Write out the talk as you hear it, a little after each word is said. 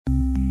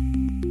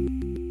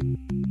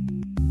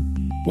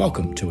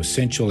Welcome to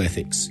Essential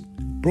Ethics,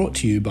 brought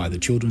to you by the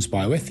Children's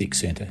Bioethics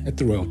Centre at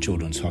the Royal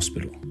Children's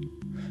Hospital.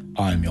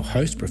 I am your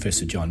host,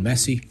 Professor John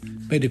Massey,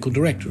 Medical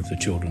Director of the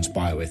Children's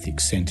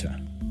Bioethics Centre.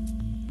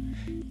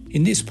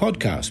 In this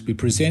podcast, we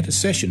present a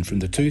session from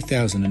the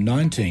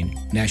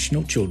 2019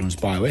 National Children's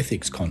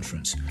Bioethics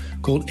Conference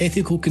called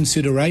Ethical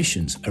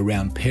Considerations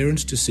Around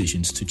Parents'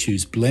 Decisions to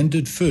Choose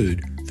Blended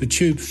Food for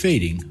Tube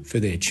Feeding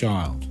for Their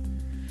Child.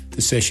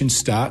 The session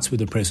starts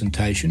with a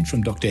presentation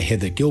from Dr.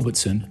 Heather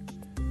Gilbertson,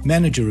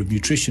 Manager of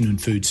Nutrition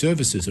and Food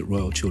Services at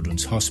Royal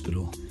Children's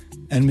Hospital,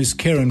 and Ms.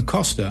 Karen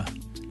Costa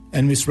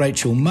and Ms.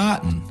 Rachel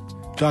Martin,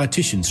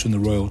 dietitians from the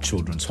Royal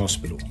Children's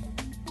Hospital.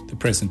 The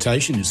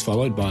presentation is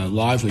followed by a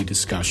lively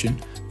discussion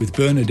with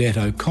Bernadette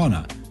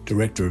O'Connor,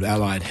 Director of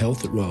Allied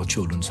Health at Royal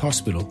Children's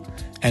Hospital,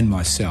 and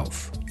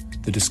myself.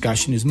 The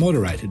discussion is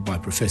moderated by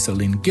Professor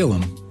Lynn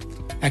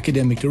Gillam,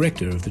 Academic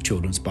Director of the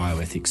Children's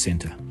Bioethics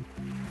Centre.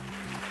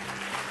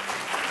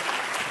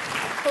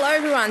 Hello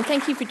everyone,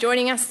 thank you for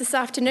joining us this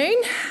afternoon.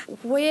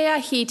 We are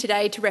here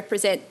today to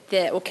represent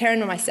Karen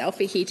and myself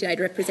are here today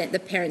to represent the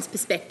parent's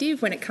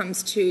perspective when it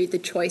comes to the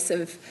choice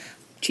of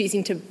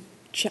choosing to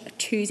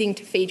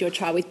feed your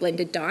child with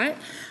blended diet.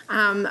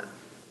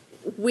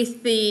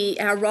 With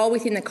our role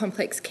within the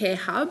Complex Care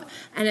Hub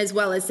and as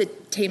well as the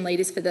team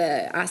leaders for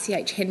the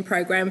RCH HEN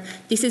program,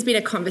 this has been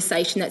a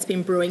conversation that's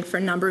been brewing for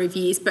a number of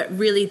years, but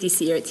really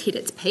this year it's hit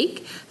its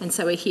peak. And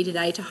so we're here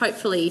today to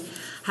hopefully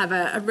have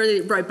a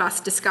really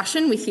robust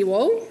discussion with you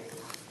all.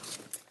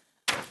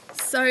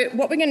 So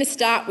what we're going to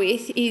start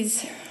with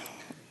is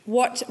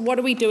what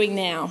are we doing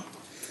now?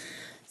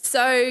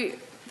 So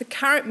the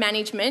current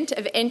management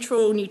of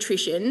enteral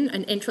nutrition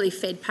and enterally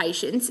fed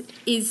patients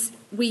is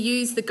we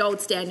use the gold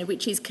standard,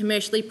 which is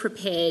commercially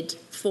prepared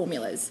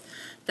formulas.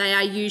 They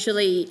are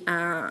usually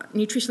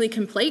nutritionally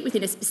complete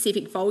within a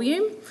specific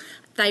volume.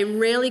 They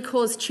rarely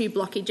cause tube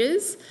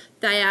blockages.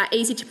 They are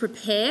easy to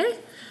prepare.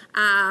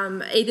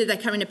 Either they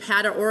come in a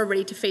powder or a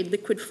ready-to-feed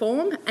liquid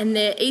form, and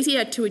they're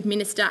easier to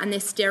administer and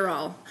they're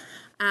sterile.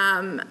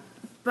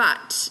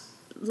 But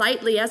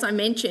lately, as I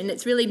mentioned,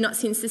 it's really not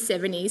since the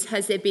 70s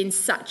has there been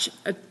such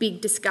a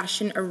big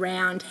discussion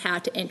around how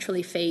to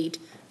enterally feed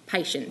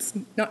patients,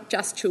 not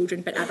just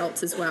children but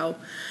adults as well.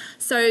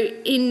 So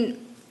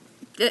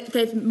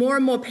more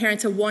and more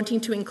parents are wanting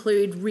to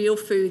include real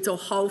foods or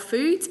whole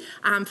foods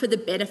for the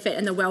benefit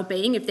and the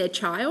well-being of their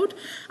child,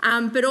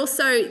 but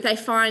also they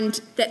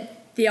find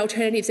that the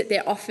alternatives that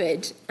they're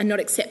offered are not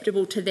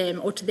acceptable to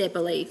them or to their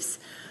beliefs.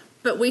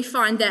 But we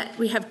find that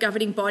we have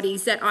governing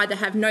bodies that either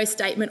have no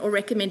statement or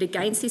recommend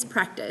against this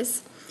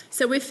practice.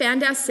 So we've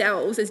found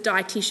ourselves as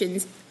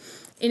dietitians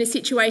in a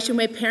situation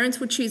where parents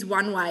would choose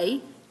one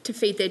way to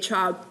feed their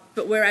child,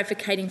 but we're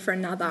advocating for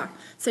another.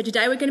 So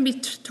today we're going to be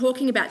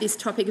talking about this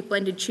topic of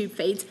blended tube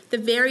feeds, the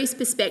various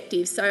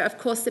perspectives. So of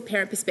course the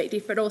parent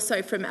perspective, but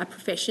also from a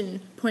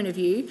profession point of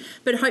view,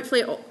 but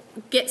hopefully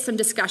get some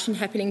discussion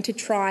happening to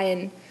try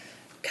and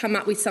come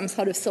up with some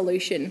sort of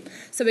solution.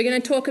 So we're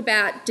going to talk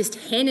about just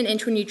HEN and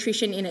enteral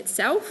nutrition in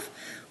itself,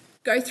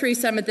 go through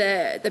some of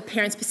the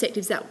parents'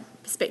 perspectives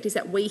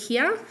that we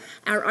hear,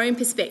 our own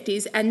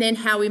perspectives, and then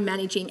how we're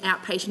managing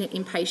outpatient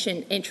and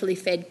inpatient enterally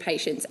fed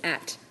patients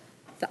at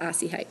the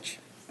RCH.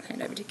 I'll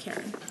hand over to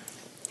Karen.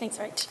 Thanks,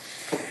 Rach.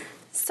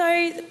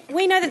 So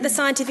we know that the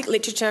scientific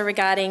literature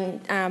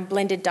regarding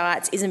blended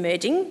diets is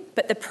emerging,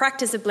 but the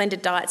practice of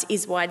blended diets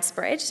is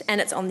widespread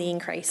and it's on the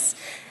increase.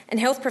 And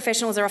health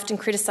professionals are often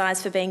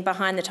criticised for being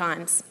behind the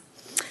times.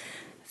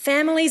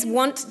 Families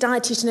want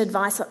dietitian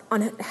advice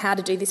on how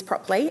to do this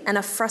properly and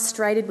are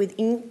frustrated with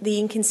the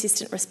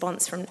inconsistent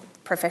response from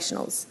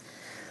professionals.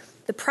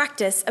 The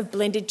practice of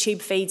blended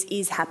tube feeds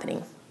is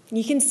happening.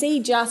 You can see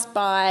just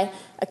by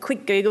a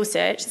quick Google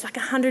search, it's like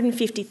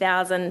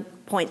 150,000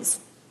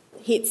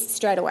 hits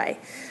straight away.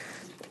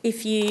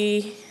 If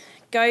you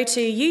go to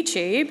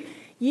YouTube,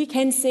 you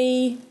can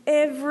see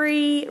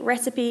every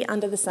recipe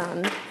under the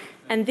sun.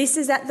 And this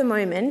is at the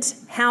moment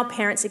how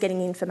parents are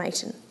getting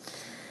information.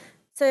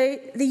 So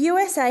the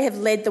USA have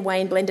led the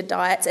way in blended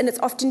diets, and it's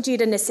often due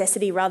to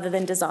necessity rather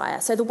than desire.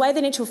 So the way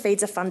that enteral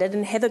feeds are funded,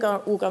 and Heather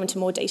will go into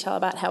more detail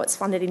about how it's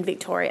funded in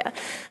Victoria,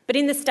 but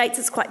in the States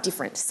it's quite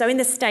different. So in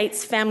the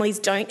States, families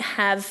don't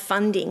have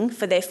funding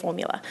for their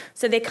formula.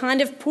 So they're kind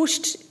of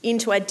pushed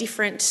into a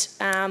different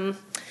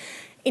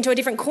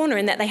corner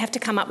in that they have to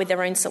come up with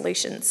their own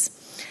solutions.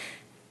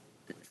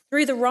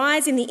 Through the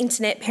rise in the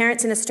internet,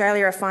 parents in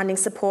Australia are finding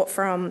support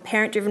from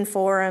parent-driven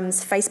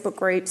forums, Facebook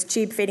groups,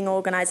 tube feeding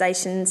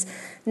organisations,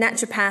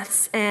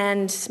 naturopaths,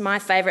 and my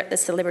favourite, the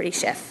Celebrity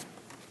Chef.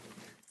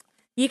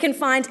 You can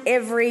find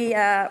every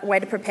way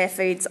to prepare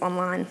foods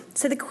online.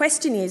 So the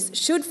question is,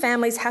 should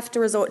families have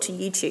to resort to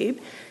YouTube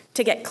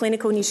to get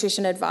clinical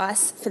nutrition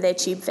advice for their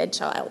tube-fed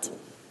child?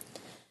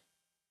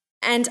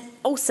 And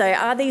also,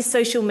 are these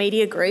social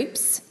media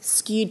groups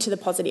skewed to the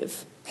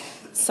positive?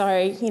 So,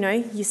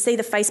 you see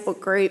the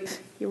Facebook group,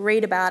 you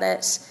read about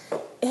it,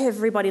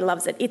 everybody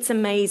loves it. It's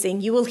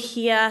amazing. You will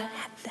hear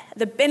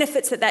the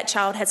benefits that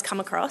child has come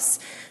across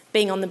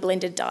being on the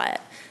blended diet.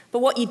 But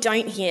what you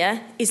don't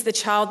hear is the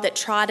child that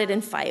tried it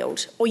and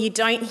failed, or you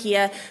don't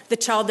hear the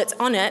child that's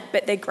on it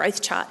but their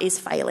growth chart is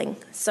failing.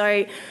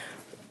 So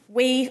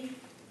we're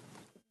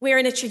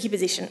in a tricky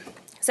position.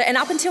 And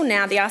up until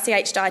now, the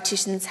RCH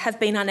dietitians have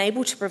been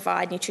unable to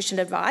provide nutrition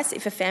advice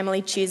if a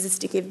family chooses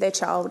to give their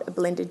child a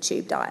blended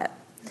tube diet.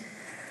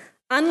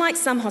 Unlike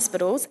some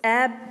hospitals,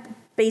 our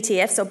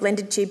BTFs, or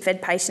blended tube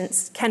fed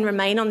patients, can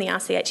remain on the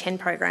RCH HEN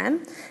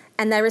program,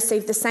 and they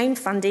receive the same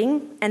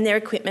funding and their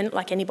equipment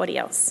like anybody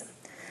else.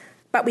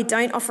 But we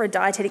don't offer a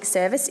dietetic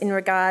service in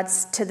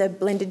regards to the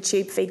blended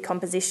tube feed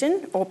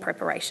composition or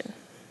preparation.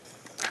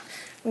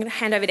 I'm going to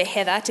hand over to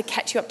Heather to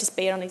catch you up to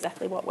speed on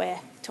exactly what we're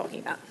talking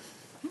about.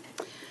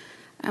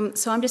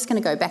 So I'm just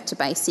going to go back to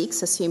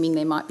basics, assuming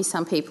there might be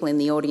some people in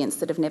the audience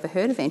that have never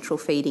heard of enteral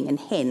feeding and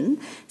HEN.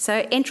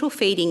 So enteral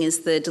feeding is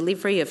the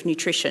delivery of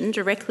nutrition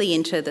directly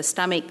into the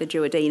stomach, the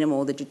duodenum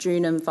or the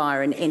jejunum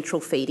via an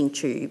enteral feeding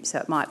tube. So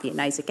it might be a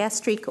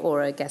nasogastric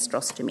or a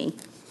gastrostomy.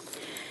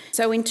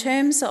 So in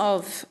terms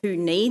of who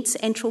needs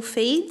enteral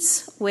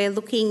feeds, we're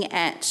looking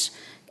at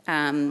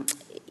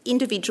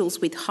individuals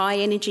with high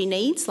energy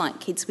needs, like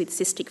kids with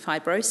cystic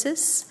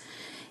fibrosis.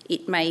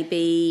 It may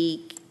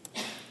be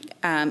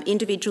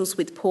individuals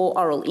with poor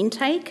oral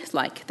intake,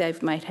 like they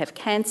might have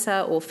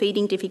cancer or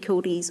feeding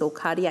difficulties, or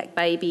cardiac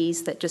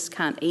babies that just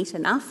can't eat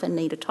enough and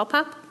need a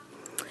top-up.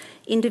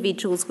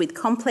 Individuals with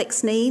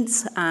complex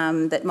needs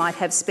that might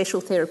have special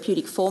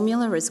therapeutic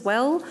formula as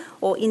well,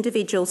 or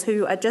individuals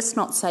who are just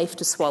not safe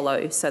to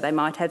swallow, so they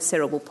might have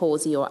cerebral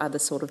palsy or other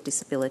sort of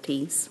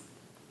disabilities.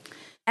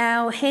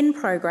 Our HEN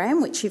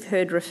program, which you've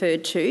heard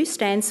referred to,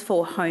 stands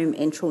for Home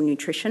Enteral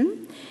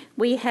Nutrition.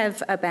 We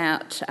have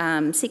about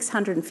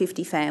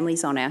 650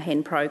 families on our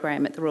HEN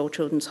program at the Royal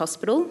Children's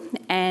Hospital,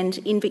 and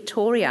in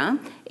Victoria,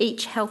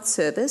 each health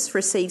service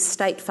receives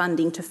state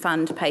funding to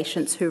fund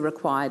patients who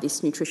require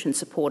this nutrition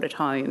support at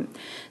home.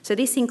 So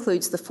this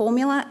includes the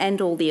formula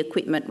and all the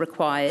equipment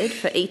required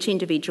for each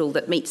individual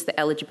that meets the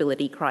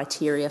eligibility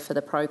criteria for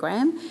the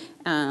program,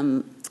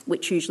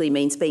 which usually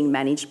means being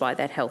managed by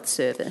that health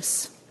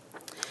service.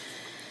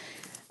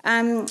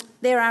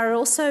 There are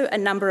also a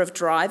number of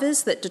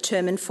drivers that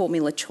determine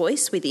formula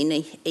choice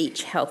within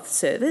each health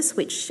service,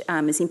 which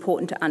is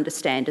important to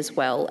understand as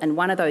well, and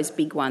one of those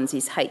big ones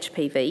is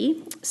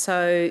HPV.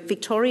 So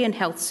Victorian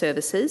health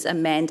services are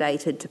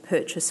mandated to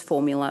purchase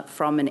formula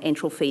from an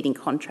enteral feeding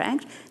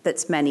contract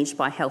that's managed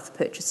by Health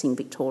Purchasing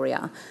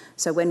Victoria.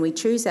 So when we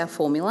choose our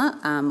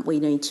formula, we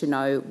need to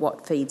know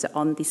what feeds are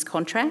on this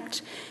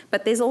contract.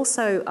 But there's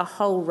also a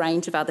whole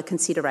range of other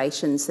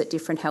considerations that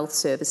different health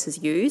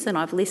services use, and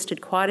I've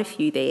listed quite a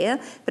few there,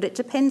 but it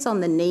depends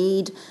on the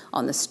need,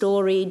 on the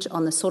storage,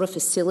 on the sort of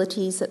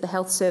facilities that the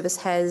health service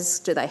has.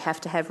 Do they have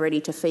to have ready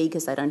to feed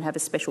because they don't have a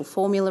special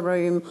formula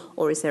room,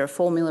 or is there a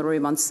formula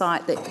room on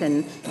site that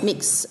can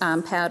mix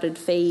powdered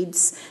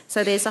feeds?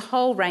 So there's a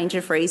whole range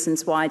of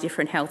reasons why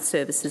different health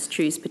services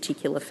choose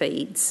particular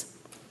feeds.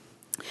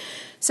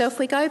 So if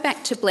we go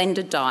back to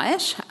blended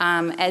diet,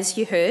 as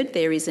you heard,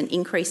 there is an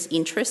increased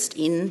interest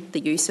in the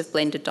use of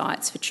blended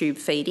diets for tube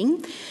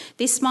feeding.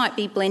 This might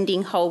be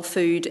blending whole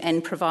food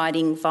and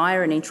providing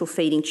via an enteral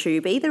feeding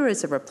tube, either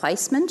as a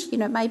replacement, it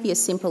may be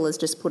as simple as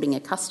just putting a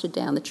custard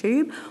down the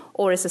tube,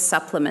 or as a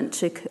supplement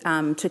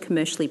to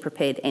commercially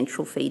prepared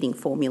enteral feeding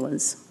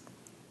formulas.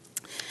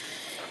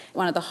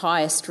 One of the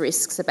highest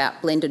risks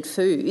about blended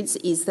foods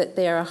is that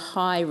they're a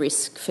high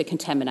risk for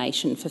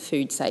contamination for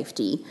food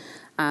safety.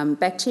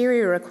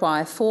 Bacteria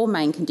require 4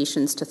 main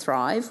conditions to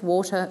thrive: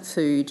 water,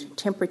 food,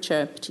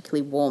 temperature,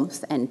 particularly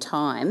warmth, and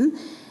time.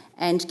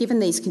 And given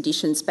these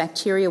conditions,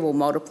 bacteria will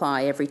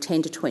multiply every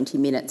 10 to 20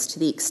 minutes to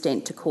the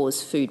extent to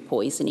cause food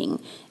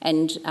poisoning.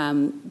 And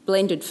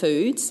blended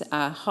foods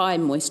are high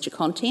moisture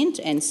content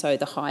and so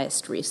the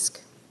highest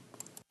risk.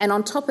 And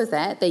on top of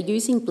that, they're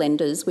using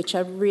blenders which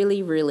are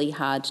really, really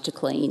hard to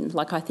clean.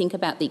 Like, I think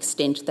about the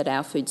extent that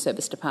our food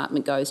service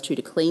department goes to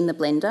clean the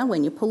blender.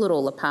 When you pull it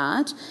all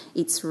apart,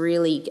 it's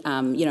really,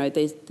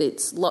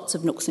 there's lots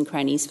of nooks and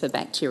crannies for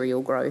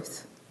bacterial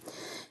growth.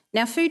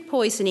 Now, food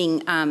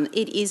poisoning,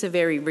 it is a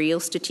very real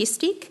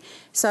statistic.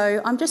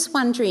 So I'm just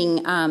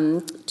wondering,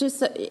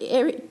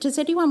 does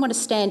anyone want to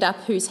stand up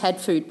who's had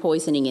food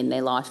poisoning in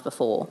their life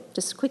before?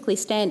 Just quickly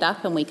stand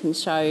up and we can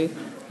show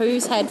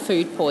who's had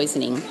food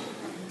poisoning.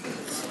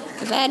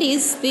 That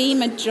is the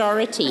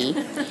majority.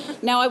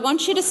 Now, I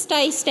want you to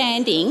stay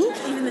standing.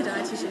 Even the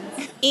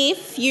dietitians.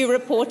 If you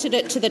reported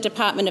it to the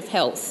Department of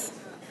Health.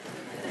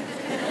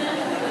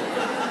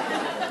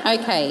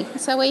 Okay,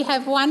 so we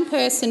have one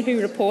person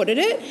who reported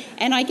it,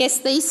 and I guess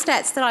these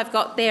stats that I've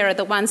got there are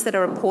the ones that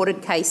are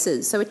reported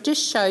cases. So it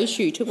just shows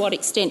you to what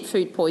extent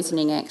food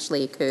poisoning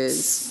actually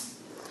occurs.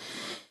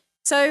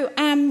 So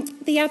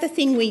the other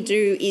thing we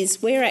do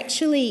is we're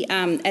actually,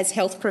 as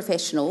health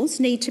professionals,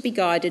 need to be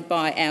guided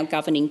by our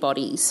governing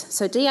bodies.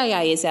 So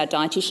DAA is our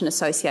Dietitian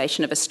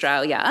Association of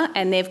Australia,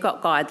 and they've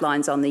got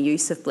guidelines on the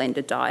use of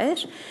blended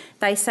diet.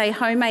 They say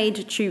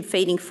homemade tube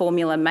feeding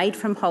formula made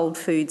from whole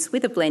foods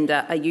with a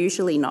blender are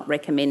usually not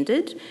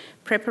recommended.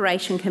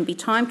 preparation can be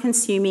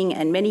time-consuming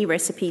and many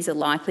recipes are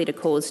likely to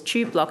cause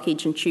tube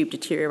blockage and tube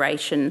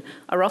deterioration,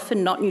 are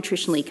often not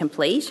nutritionally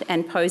complete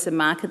and pose a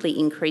markedly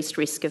increased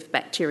risk of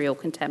bacterial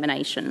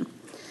contamination.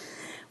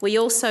 We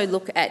also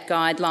look at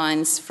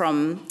guidelines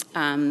from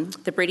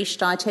the British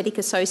Dietetic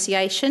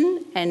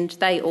Association, and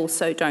they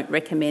also don't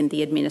recommend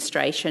the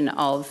administration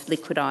of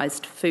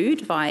liquidised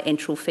food via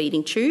enteral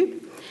feeding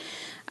tube.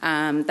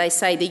 They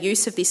say the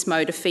use of this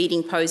mode of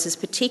feeding poses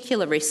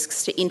particular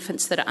risks to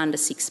infants that are under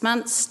 6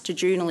 months, to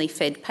jejunally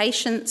fed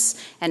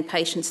patients and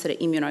patients that are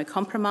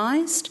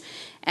immunocompromised,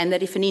 and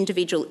that if an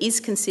individual is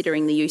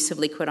considering the use of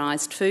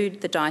liquidised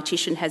food, the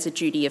dietitian has a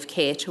duty of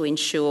care to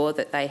ensure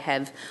that they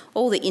have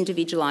all the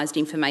individualised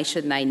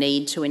information they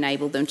need to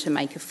enable them to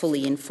make a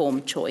fully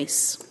informed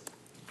choice.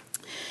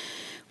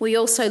 We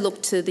also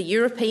look to the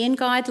European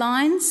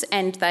guidelines,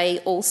 and they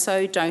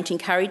also don't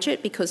encourage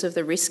it because of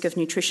the risk of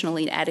nutritional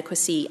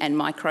inadequacy and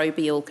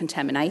microbial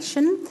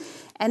contamination.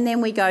 And then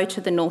we go to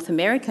the North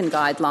American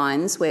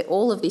guidelines where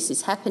all of this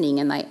is happening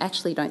and they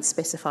actually don't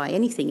specify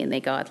anything in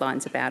their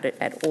guidelines about it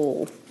at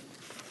all.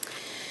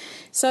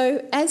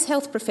 So as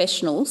health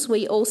professionals,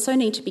 we also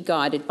need to be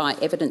guided by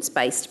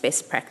evidence-based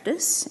best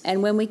practice.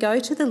 And when we go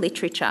to the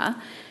literature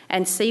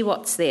and see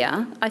what's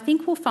there, I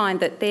think we'll find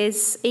that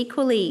there's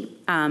equally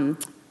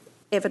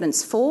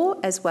evidence for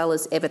as well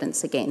as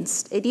evidence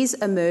against. It is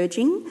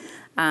emerging.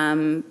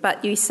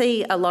 But you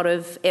see a lot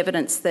of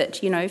evidence that,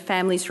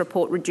 families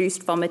report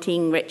reduced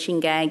vomiting, retching,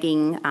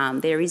 gagging.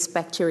 There is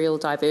bacterial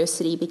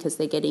diversity because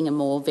they're getting a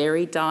more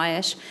varied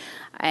diet,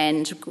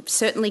 and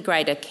certainly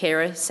greater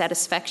carer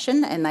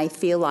satisfaction, and they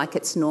feel like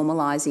it's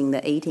normalising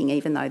the eating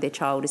even though their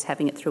child is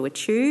having it through a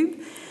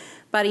tube.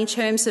 But in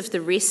terms of the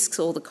risks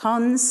or the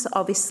cons,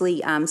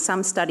 obviously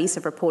some studies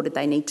have reported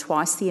they need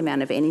twice the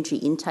amount of energy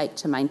intake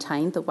to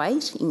maintain the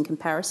weight in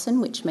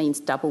comparison, which means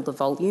double the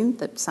volume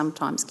that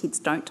sometimes kids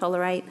don't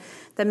tolerate.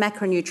 The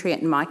macronutrient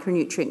and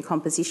micronutrient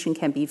composition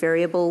can be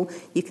variable.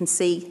 You can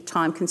see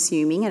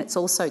time-consuming, and it's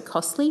also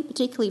costly,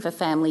 particularly for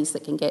families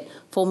that can get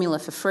formula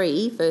for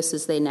free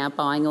versus they're now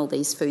buying all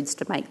these foods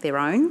to make their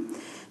own.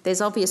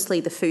 There's obviously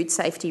the food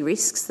safety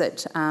risks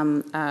that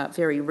are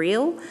very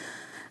real.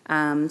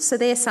 So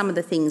they're some of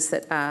the things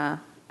that are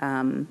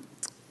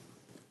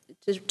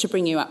to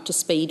bring you up to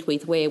speed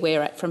with where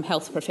we're at from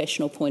health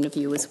professional point of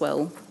view as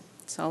well.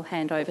 So I'll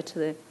hand over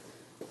to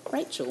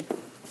Rachel.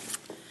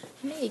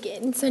 Me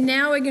again. So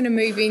now we're going to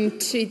move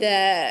into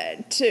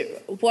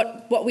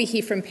what we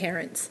hear from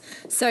parents.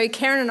 So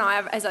Karen and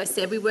I, as I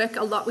said, we work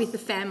a lot with the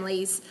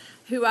families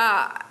who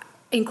are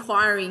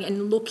inquiring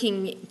and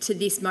looking to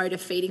this mode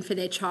of feeding for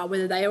their child,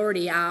 whether they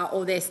already are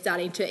or they're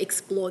starting to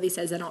explore this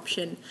as an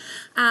option.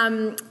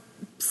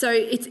 So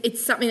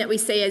it's something that we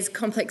see as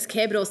complex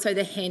care, but also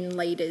the hen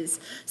leaders.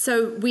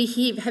 So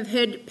we have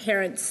heard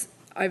parents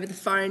over the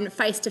phone,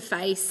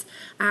 face-to-face,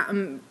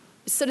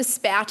 sort of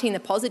spouting the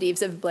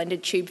positives of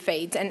blended tube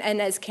feeds.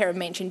 And as Karen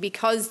mentioned,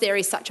 because there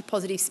is such a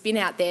positive spin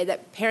out there,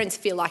 that parents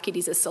feel like it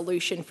is a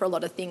solution for a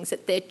lot of things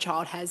that their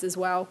child has as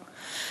well.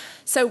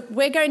 So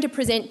we're going to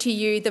present to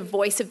you the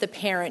voice of the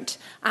parent.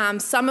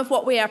 Some of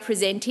what we are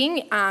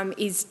presenting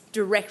is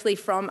directly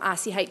from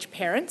RCH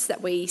parents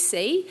that we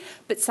see,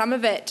 but some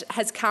of it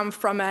has come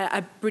from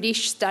a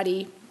British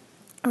study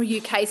or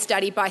UK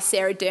study by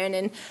Sarah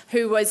Dernan,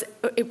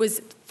 it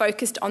was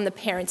focused on the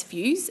parents'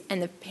 views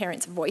and the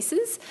parents'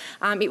 voices.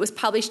 It was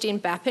published in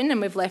BAPN, and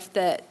we've left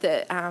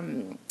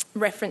the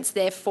reference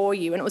there for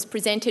you, and it was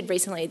presented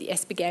recently at the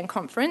ESPGHAN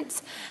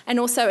conference. And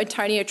also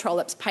Antonio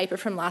Trollope's paper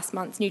from last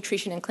month's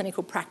Nutrition and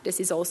Clinical Practice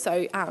is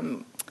also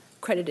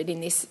credited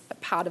in this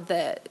part of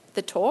the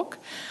talk.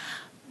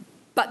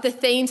 But the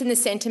themes and the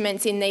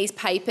sentiments in these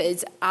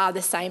papers are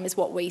the same as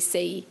what we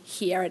see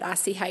here at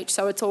RCH,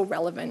 so it's all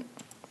relevant.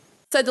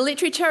 So the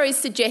literature is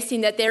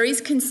suggesting that there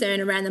is concern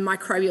around the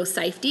microbial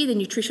safety, the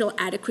nutritional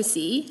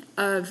adequacy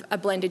of a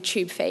blended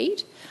tube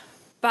feed,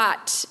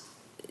 but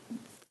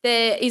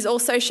there is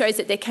also shows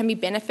that there can be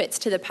benefits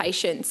to the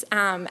patients.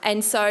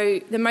 And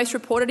so the most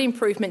reported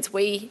improvements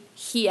we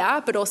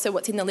hear, but also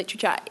what's in the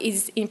literature,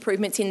 is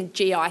improvements in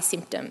GI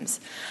symptoms.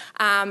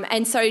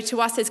 And so to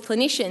us as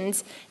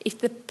clinicians, if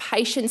the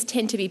patients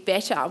tend to be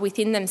better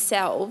within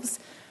themselves,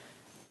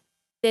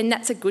 then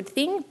that's a good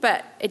thing,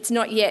 but it's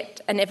not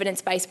yet an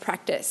evidence-based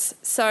practice.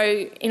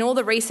 So in all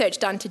the research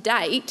done to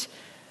date,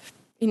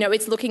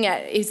 it's looking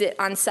at, is it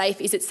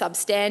unsafe, is it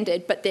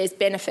substandard, but there's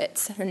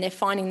benefits, and they're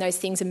finding those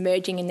things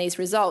emerging in these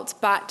results.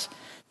 But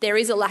there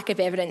is a lack of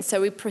evidence,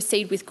 so we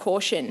proceed with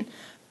caution.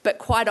 But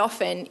quite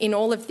often, in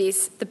all of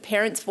this, the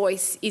parent's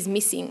voice is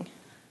missing.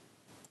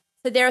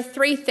 So there are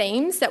 3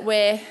 themes that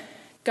we're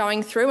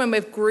going through, and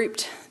we've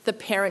grouped the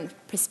parent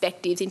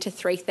perspectives into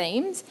 3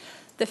 themes.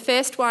 The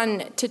first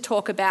one to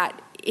talk about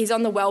is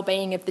on the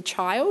well-being of the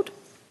child.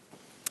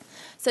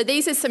 So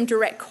these are some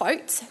direct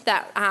quotes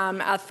that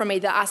are from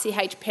either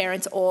RCH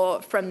parents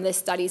or from the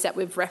studies that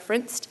we've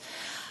referenced.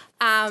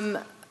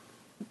 But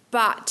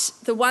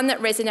the one that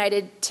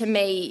resonated to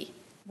me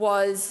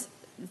was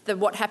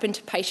what happened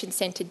to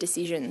patient-centred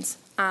decisions.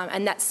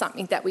 And that's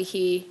something that we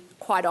hear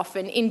quite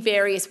often in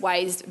various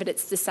ways, but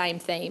it's the same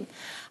theme.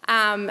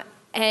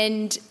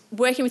 And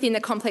working within the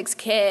complex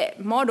care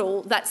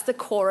model, that's the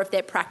core of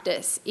their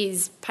practice,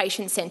 is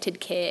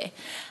patient-centred care.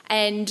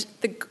 And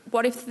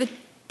what if the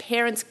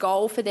parent's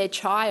goal for their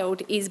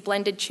child is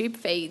blended tube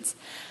feeds,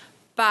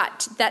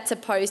 but that's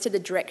opposed to the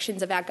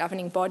directions of our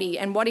governing body?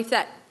 And what if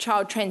that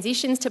child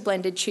transitions to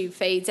blended tube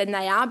feeds and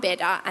they are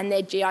better and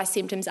their GI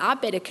symptoms are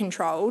better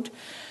controlled,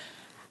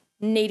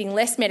 needing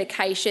less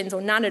medications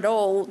or none at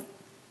all,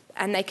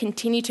 and they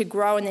continue to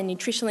grow and they're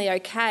nutritionally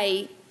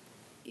okay?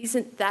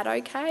 Isn't that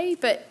okay?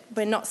 But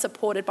we're not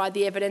supported by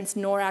the evidence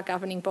nor our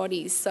governing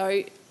bodies.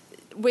 So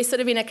we're sort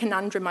of in a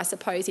conundrum, I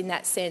suppose, in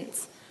that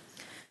sense.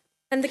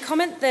 And the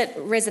comment that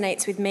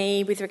resonates with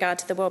me with regard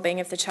to the wellbeing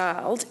of the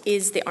child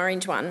is the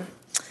orange one,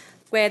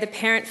 where the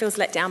parent feels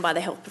let down by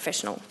the health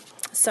professional.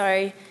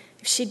 So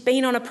if she'd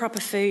been on a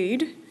proper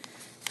food,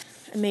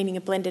 meaning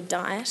a blended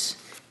diet,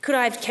 could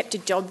I have kept a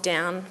job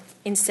down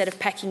instead of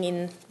packing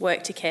in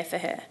work to care for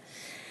her?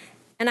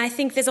 And I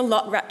think there's a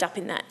lot wrapped up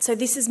in that. So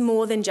this is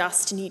more than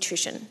just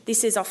nutrition.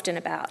 This is often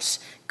about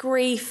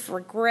grief,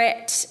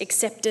 regret,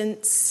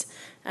 acceptance,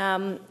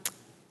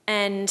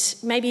 and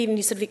maybe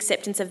even sort of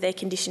acceptance of their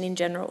condition in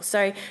general.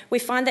 So we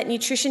find that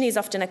nutrition is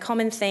often a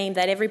common theme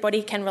that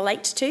everybody can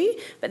relate to,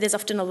 but there's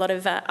often a lot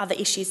of other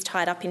issues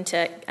tied up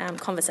into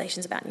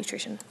conversations about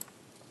nutrition.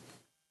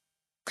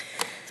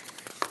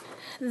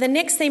 The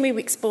next theme we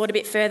explored a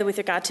bit further with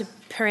regard to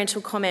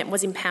parental comment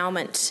was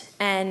empowerment,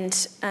 and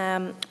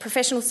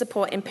professional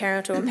support and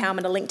parental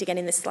empowerment are linked again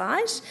in this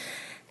slide.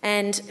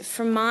 And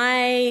from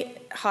my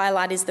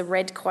highlight is the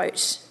red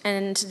quote,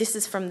 and this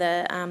is from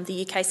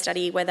the UK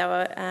study where they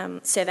were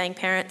surveying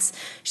parents.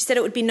 She said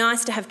it would be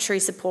nice to have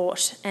true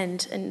support,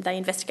 and they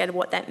investigated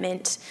what that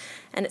meant.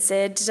 And it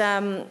said,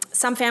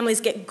 some families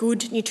get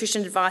good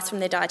nutrition advice from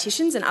their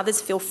dietitians and others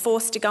feel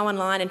forced to go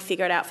online and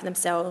figure it out for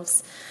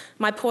themselves.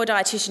 My poor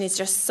dietitian is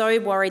just so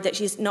worried that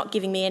she's not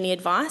giving me any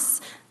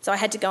advice, so I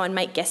had to go and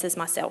make guesses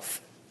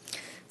myself.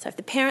 So if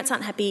the parents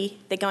aren't happy,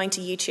 they're going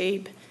to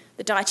YouTube.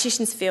 The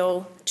dietitians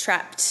feel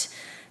trapped.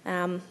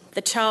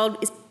 The child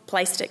is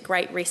placed at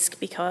great risk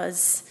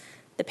because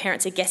the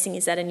parents are guessing,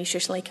 is that a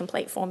nutritionally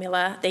complete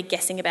formula? They're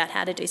guessing about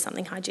how to do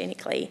something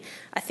hygienically.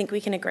 I think we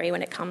can agree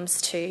when it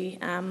comes to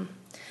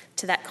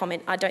that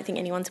comment. I don't think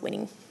anyone's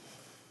winning.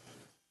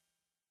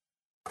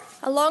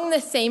 Along the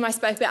theme I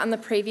spoke about on the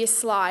previous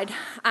slide,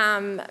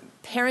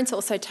 parents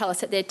also tell us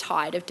that they're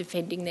tired of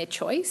defending their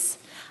choice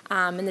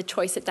and the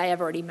choice that they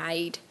have already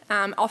made.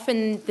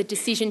 Often the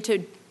decision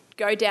to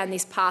go down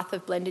this path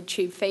of blended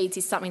tube feeds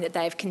is something that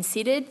they have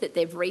considered, that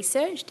they've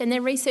researched, and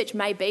their research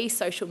may be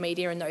social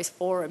media and those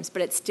forums,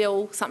 but it's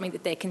still something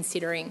that they're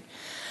considering.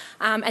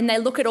 And they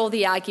look at all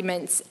the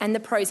arguments and the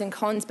pros and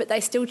cons, but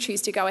they still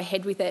choose to go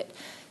ahead with it.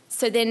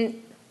 So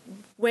then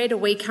where do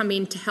we come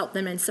in to help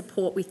them and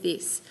support with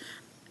this?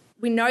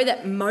 We know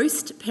that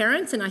most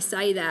parents, and I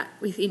say that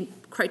within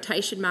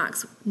quotation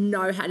marks,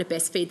 know how to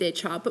best feed their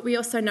child, but we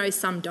also know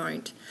some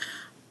don't.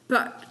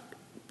 But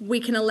we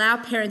can allow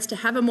parents to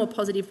have a more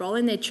positive role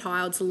in their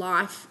child's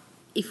life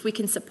if we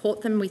can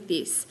support them with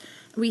this.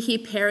 We hear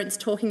parents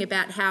talking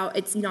about how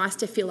it's nice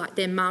to feel like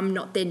their mum,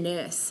 not their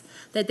nurse,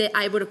 that they're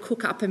able to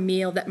cook up a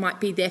meal that might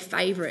be their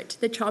favourite.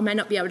 The child may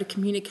not be able to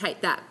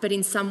communicate that, but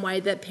in some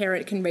way the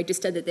parent can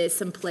register that there's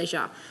some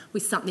pleasure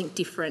with something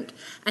different,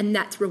 and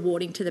that's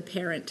rewarding to the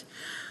parent.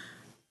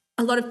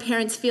 A lot of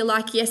parents feel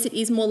like, yes, it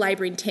is more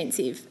labour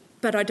intensive,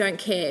 but I don't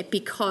care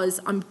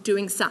because I'm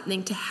doing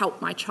something to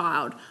help my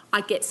child.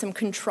 I get some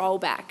control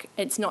back.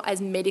 It's not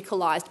as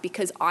medicalised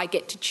because I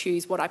get to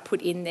choose what I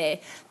put in there.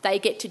 They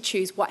get to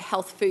choose what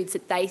health foods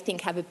that they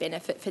think have a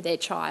benefit for their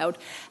child.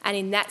 And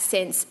in that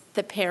sense,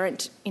 the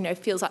parent,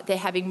 feels like they're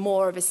having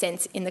more of a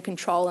sense in the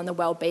control and the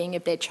well-being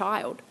of their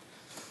child.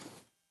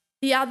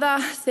 The other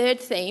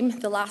third theme,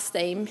 the last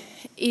theme,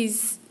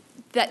 is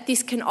that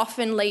this can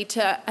often lead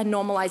to a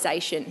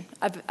normalisation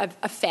of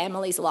a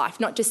family's life,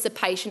 not just the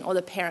patient or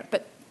the parent,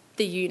 but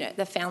the unit,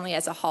 the family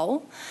as a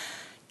whole.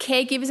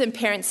 Caregivers and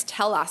parents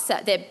tell us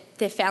that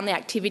their family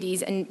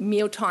activities and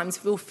meal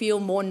times will feel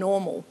more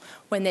normal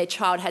when their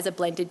child has a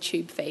blended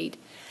tube feed.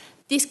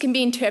 This can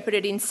be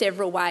interpreted in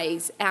several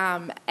ways,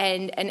 and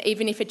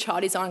even if a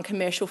child is on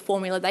commercial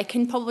formula, they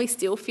can probably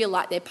still feel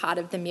like they're part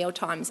of the meal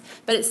times,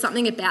 but it's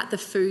something about the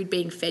food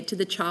being fed to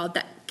the child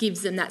that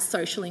gives them that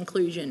social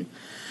inclusion.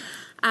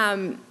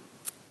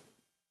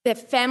 Their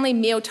family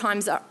meal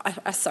times are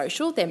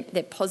social,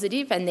 they're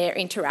positive and they're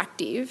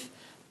interactive,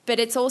 but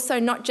it's also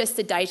not just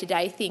the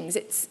day-to-day things.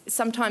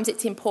 Sometimes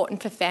it's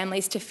important for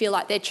families to feel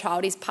like their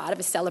child is part of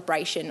a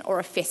celebration or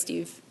a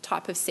festive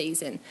type of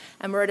season.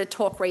 And we're at a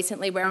talk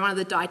recently where one of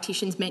the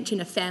dietitians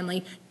mentioned a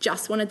family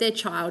just wanted their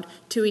child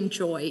to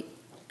enjoy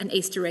an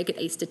Easter egg at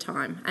Easter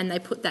time, and they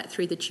put that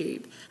through the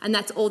tube, and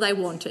that's all they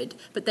wanted,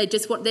 but they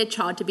just want their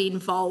child to be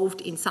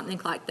involved in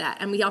something like that.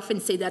 And we often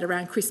see that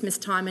around Christmas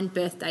time and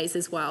birthdays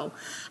as well,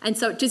 and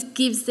so it just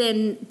gives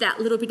them that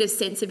little bit of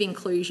sense of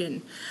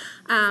inclusion.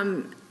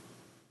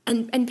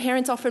 And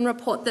parents often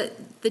report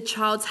that the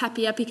child's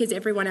happier because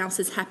everyone else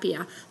is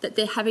happier, that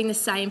they're having the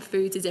same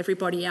foods as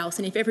everybody else.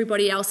 And if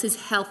everybody else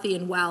is healthy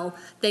and well,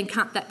 then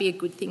can't that be a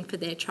good thing for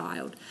their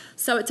child?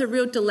 So it's a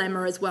real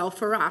dilemma as well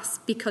for us,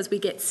 because we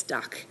get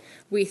stuck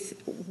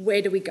with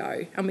where do we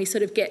go? And we're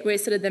sort of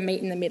the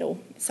meat in the middle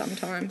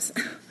sometimes,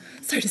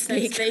 so to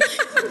speak.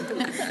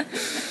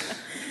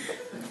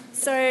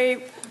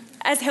 So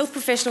as health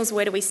professionals,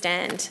 where do we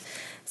stand?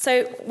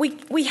 So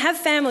we have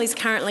families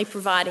currently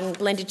providing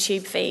blended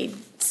tube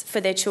feeds for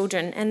their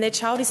children, and their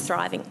child is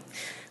thriving.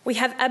 We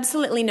have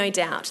absolutely no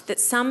doubt that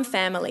some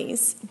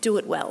families do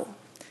it well.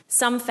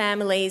 Some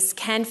families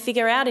can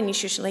figure out a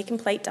nutritionally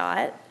complete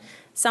diet.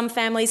 Some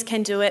families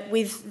can do it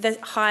with the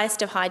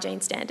highest of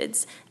hygiene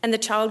standards, and the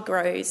child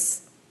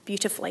grows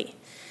beautifully.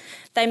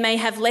 They may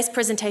have less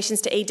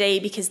presentations to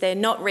ED because they're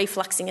not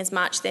refluxing as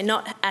much, they're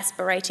not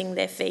aspirating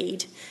their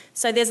feed.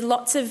 So there's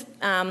lots of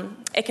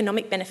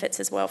economic benefits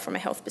as well from a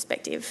health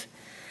perspective.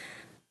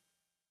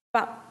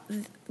 But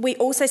we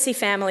also see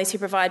families who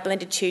provide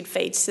blended tube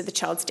feeds to the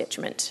child's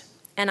detriment.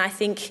 And I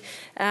think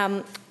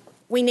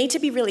we need to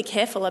be really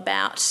careful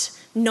about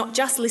not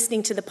just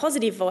listening to the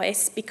positive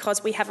voice,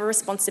 because we have a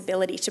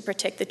responsibility to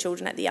protect the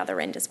children at the other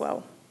end as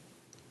well.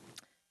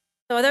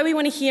 So although we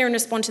want to hear and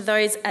respond to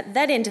those at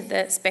that end of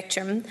the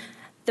spectrum,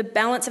 the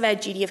balance of our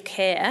duty of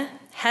care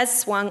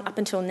has swung up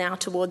until now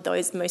toward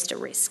those most at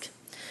risk.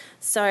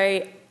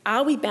 So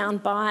are we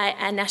bound by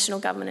a national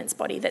governance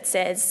body that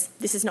says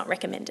this is not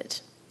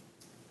recommended?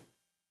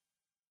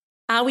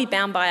 Are we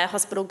bound by our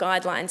hospital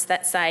guidelines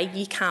that say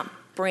you can't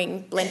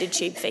bring blended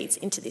tube feeds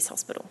into this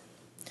hospital?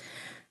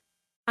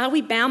 Are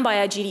we bound by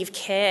our duty of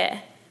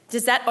care?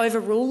 Does that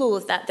overrule all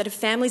of that if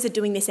families are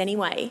doing this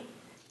anyway,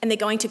 and they're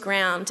going to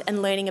ground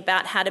and learning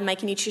about how to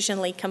make a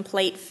nutritionally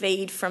complete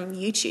feed from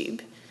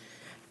YouTube?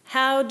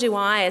 How do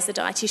I, as a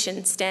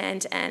dietitian,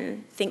 stand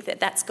and think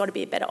that that's got to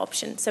be a better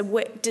option?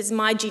 So does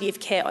my duty of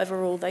care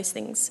overrule those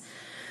things?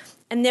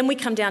 And then we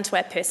come down to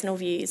our personal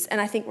views.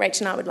 And I think Rach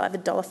and I would love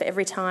 $1 for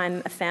every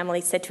time a family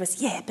said to us,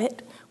 yeah,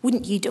 but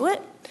wouldn't you do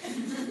it?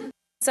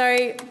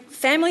 So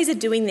families are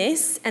doing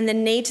this, and the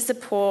need to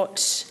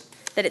support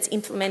that it's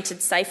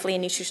implemented safely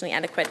and nutritionally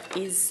adequate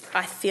is,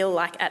 I feel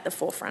like, at the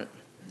forefront.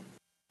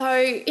 So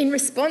in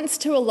response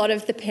to a lot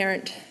of the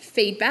parent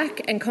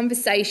feedback and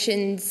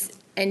conversations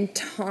and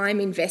time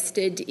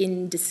invested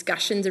in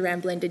discussions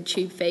around blended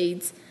tube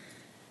feeds,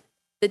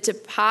 the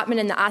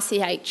department and the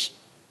RCH,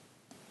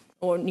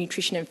 or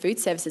Nutrition and Food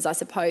Services, I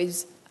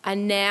suppose, are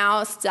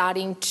now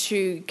starting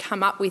to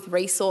come up with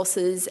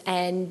resources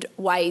and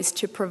ways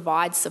to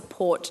provide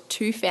support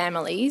to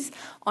families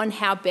on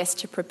how best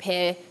to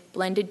prepare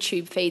blended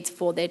tube feeds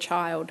for their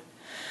child.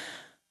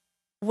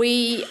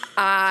 We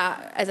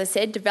are, as I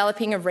said,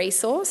 developing a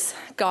resource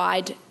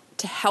guide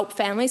to help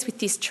families with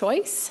this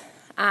choice,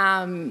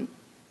 but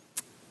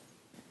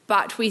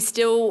we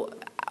still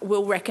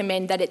will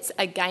recommend that it's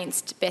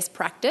against best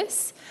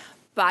practice.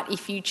 But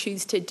if you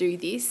choose to do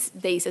this,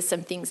 these are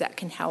some things that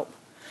can help.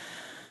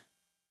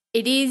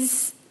 It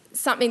is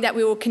something that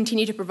we will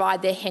continue to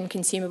provide their hen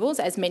consumables.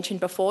 As mentioned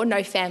before,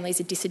 no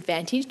families are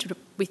disadvantaged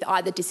with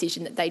either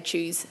decision that they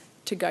choose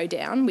to go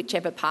down,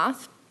 whichever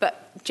path.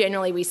 But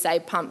generally we say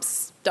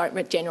pumps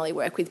don't generally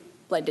work with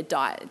blended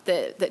diet.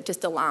 That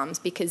just alarms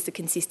because the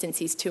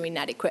consistency is too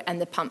inadequate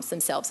and the pumps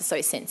themselves are so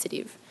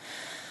sensitive.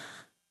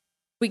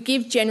 We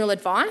give general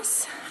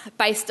advice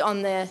based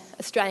on the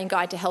Australian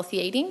Guide to Healthy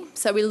Eating.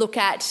 So we look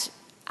at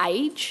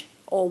age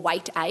or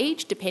weight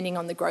age, depending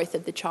on the growth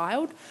of the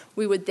child.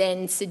 We would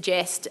then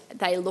suggest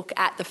they look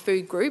at the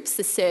food groups,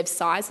 the serve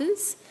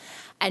sizes,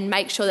 and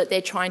make sure that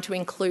they're trying to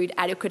include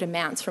adequate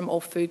amounts from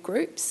all food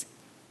groups.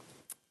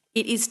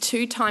 It is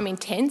too time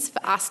intense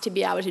for us to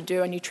be able to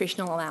do a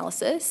nutritional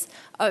analysis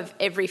of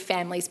every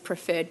family's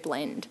preferred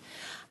blend.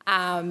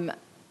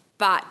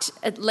 But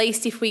at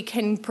least if we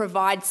can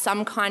provide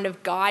some kind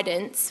of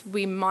guidance,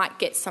 we might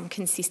get some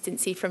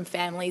consistency from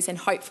families and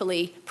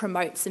hopefully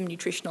promote some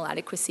nutritional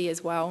adequacy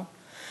as well.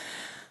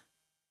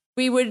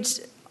 We would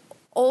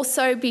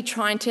also be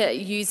trying to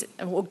use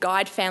or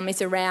guide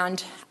families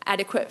around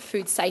adequate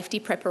food safety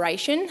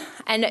preparation,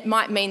 and it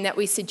might mean that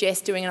we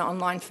suggest doing an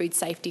online food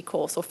safety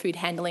course or food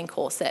handling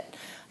course that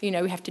we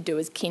have to do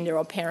as kinder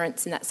or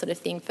parents and that sort of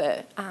thing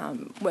for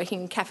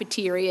working in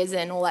cafeterias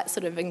and all that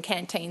sort of in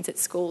canteens at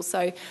school.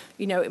 So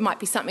it might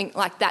be something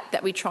like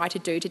that we try to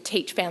do to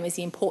teach families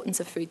the importance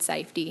of food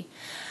safety,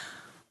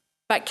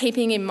 but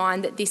keeping in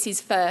mind that this is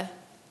for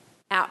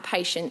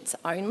outpatients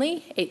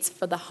only. It's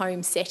for the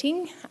home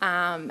setting,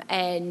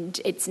 and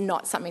it's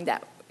not something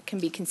that can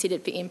be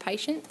considered for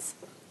inpatients.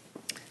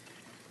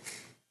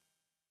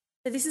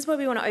 So this is where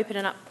we want to open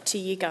it up to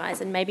you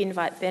guys and maybe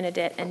invite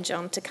Bernadette and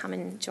John to come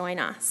and join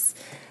us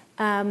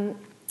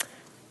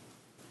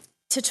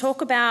to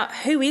talk about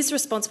who is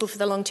responsible for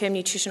the long-term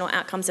nutritional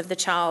outcomes of the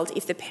child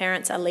if the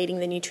parents are leading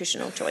the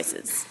nutritional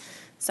choices.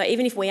 So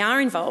even if we are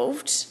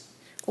involved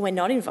or we're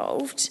not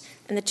involved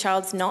and the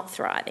child's not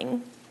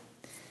thriving,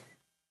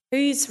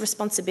 whose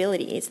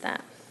responsibility is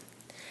that?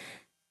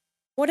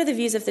 What are the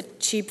views of the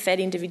tube-fed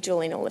individual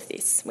in all of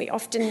this? We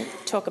often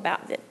talk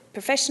about the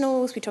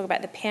professionals, we talk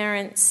about the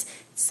parents.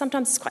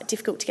 Sometimes it's quite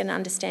difficult to get an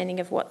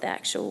understanding of what the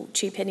actual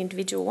tube-fed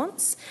individual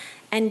wants.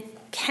 And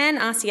can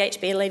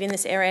RCH be a lead in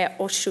this area,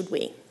 or should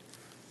we?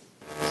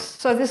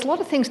 So there's a lot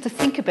of things to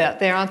think about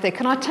there, aren't there?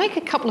 Can I take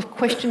a couple of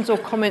questions or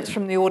comments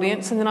from the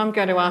audience, and then I'm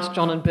going to ask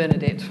John and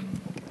Bernadette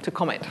to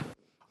comment.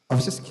 I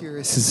was just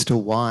curious as to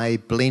why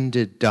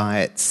blended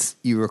diets,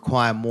 you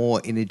require more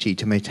energy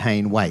to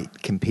maintain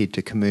weight compared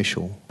to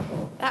commercial.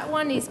 That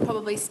one is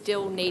probably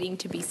still needing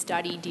to be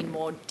studied in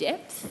more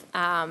depth.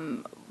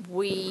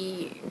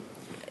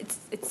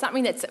 It's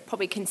something that's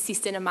probably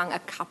consistent among a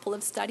couple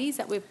of studies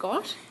that we've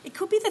got. It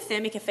could be the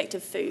thermic effect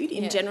of food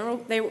in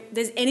general.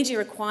 There's energy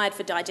required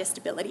for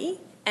digestibility,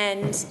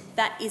 and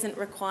that isn't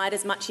required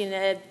as much in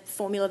a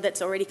formula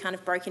that's already kind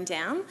of broken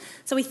down.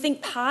 So we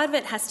think part of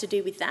it has to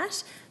do with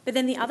that, but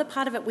then the other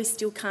part of it we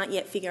still can't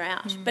yet figure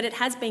out. But it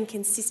has been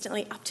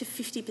consistently up to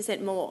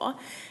 50% more,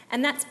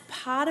 and that's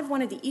part of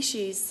one of the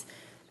issues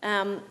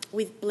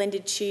with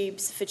blended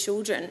tubes for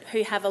children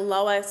who have a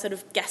lower sort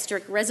of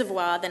gastric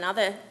reservoir than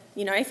other,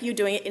 if you're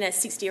doing it in a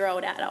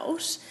 60-year-old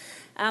adult,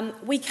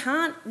 we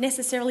can't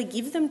necessarily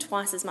give them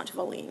twice as much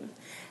volume,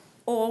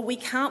 or we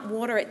can't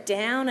water it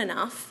down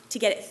enough to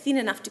get it thin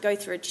enough to go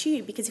through a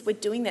tube, because if we're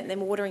doing that, then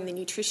we're watering the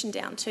nutrition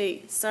down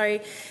too. So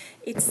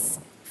it's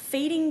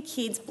feeding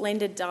kids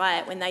blended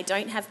diet when they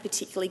don't have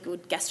particularly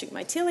good gastric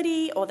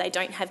motility or they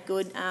don't have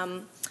good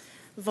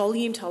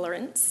volume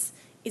tolerance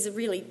is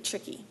really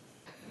tricky.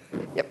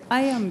 Yep.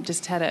 I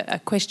just had a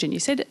question. You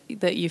said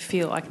that you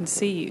feel, I can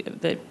see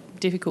the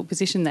difficult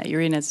position that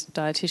you're in as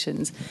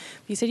dietitians.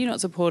 You said you're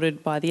not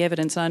supported by the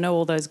evidence, and I know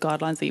all those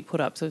guidelines that you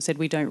put up, so said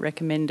we don't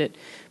recommend it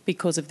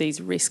because of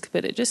these risks,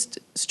 but it just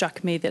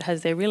struck me that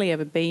has there really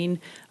ever been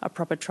a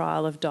proper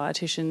trial of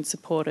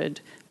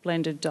dietitian-supported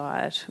blended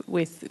diet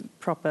with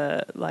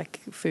proper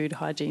food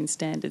hygiene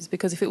standards?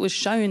 Because if it was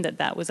shown that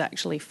that was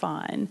actually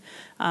fine,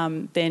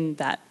 then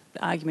that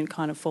argument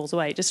kind of falls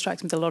away. It just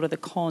strikes me that a lot of the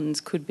cons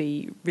could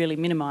be really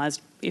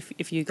minimised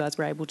if you guys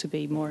were able to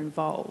be more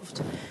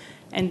involved.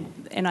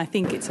 And I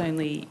think it's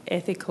only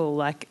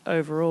ethical,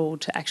 overall,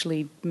 to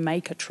actually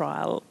make a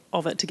trial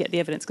of it to get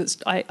the evidence,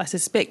 because I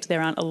suspect there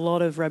aren't a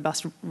lot of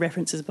robust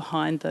references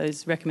behind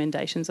those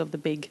recommendations of the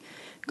big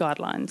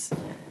guidelines.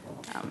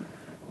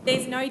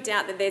 There's no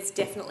doubt that there's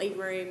definitely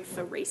room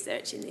for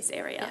research in this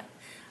area. Yeah.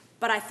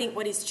 But I think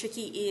what is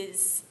tricky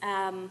is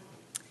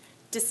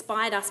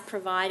despite us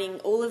providing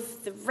all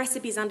of the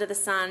recipes under the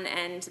sun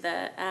and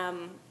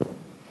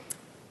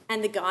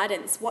the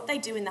guidance, what they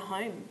do in the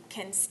home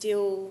can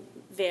still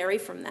vary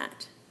from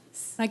that.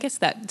 I guess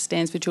that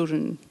stands for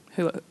children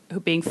who are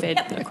being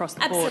fed across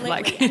the board.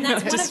 Absolutely. And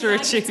that's just one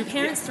of the arguments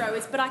parents throw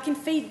is, but I can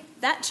feed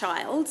that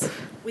child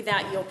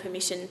without your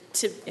permission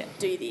to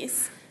do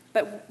this,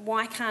 but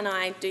why can't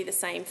I do the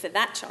same for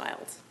that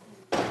child?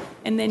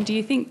 And then do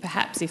you think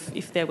perhaps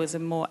if there was a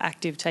more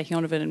active taking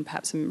on of it and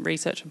perhaps some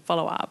research and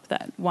follow-up,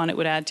 that one, it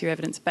would add to your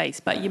evidence base,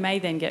 but you may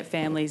then get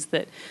families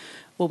that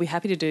will be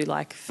happy to do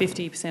 50%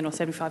 or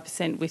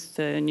 75% with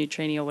the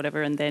Nutrini or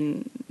whatever, and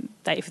then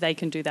if they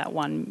can do that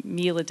one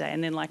meal a day,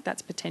 and then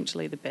that's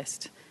potentially the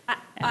best.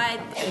 I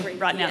agree.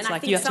 Right now,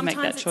 it's you have to make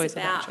that choice. It's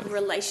about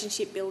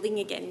relationship building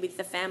again with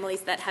the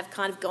families that have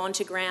kind of gone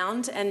to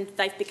ground and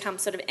they've become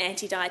sort of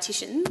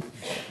anti-dietitian.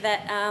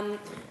 That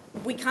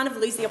we kind of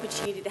lose the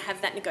opportunity to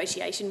have that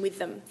negotiation with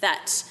them.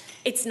 That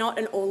it's not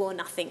an all or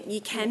nothing.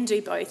 You can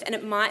do both, and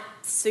it might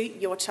suit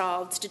your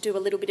child to do a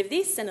little bit of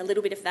this and a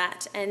little bit of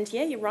that. And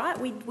yeah, you're right.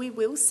 We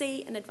will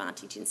see an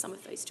advantage in some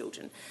of those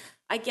children.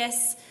 I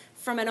guess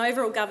from an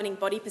overall governing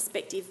body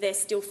perspective, they're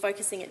still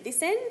focusing at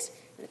this end,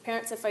 and the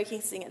parents are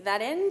focusing at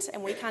that end,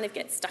 and we kind of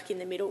get stuck in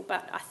the middle.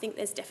 But I think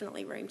there's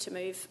definitely room to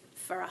move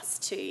for us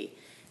to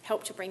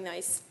help to bring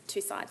those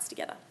two sides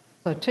together.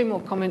 So 2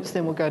 more comments,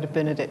 then we'll go to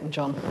Bernadette and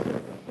John.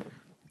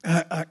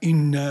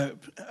 In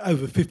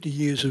over 50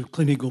 years of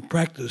clinical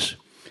practice,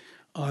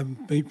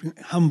 I've been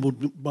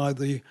humbled by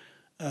the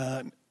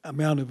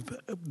amount of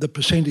the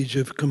percentage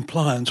of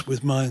compliance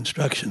with my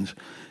instructions.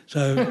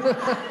 So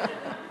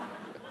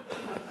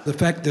the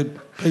fact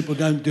that people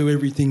don't do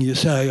everything you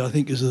say, I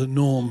think, is the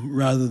norm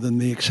rather than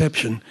the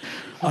exception.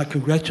 I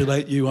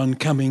congratulate you on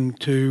coming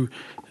to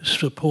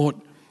support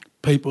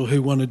people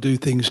who want to do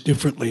things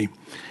differently.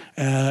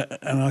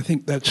 And I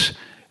think that's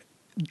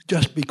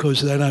just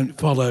because they don't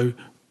follow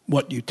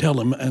what you tell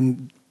them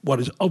and what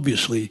is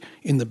obviously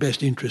in the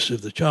best interests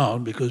of the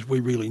child, because we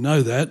really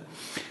know that.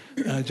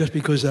 Just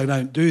because they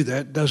don't do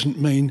that doesn't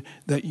mean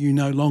that you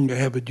no longer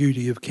have a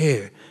duty of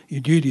care.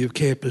 Your duty of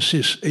care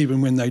persists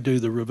even when they do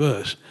the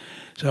reverse.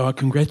 So I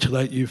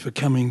congratulate you for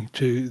coming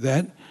to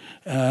that,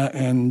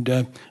 and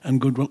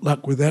good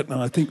luck with that.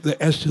 And I think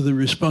that as to the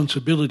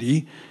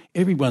responsibility,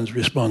 everyone's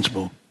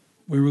responsible.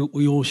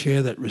 We all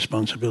share that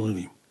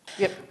responsibility.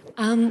 Yep.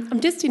 I'm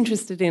just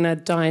interested in a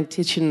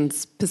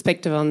dietitian's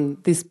perspective on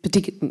this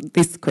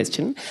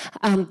question.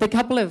 The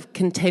couple of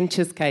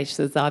contentious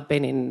cases I've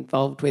been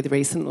involved with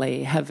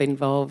recently have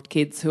involved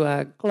kids who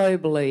are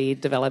globally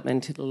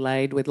developmentally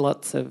delayed with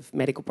lots of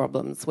medical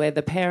problems, where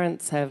the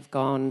parents have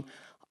gone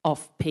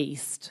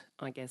off-piste,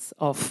 I guess,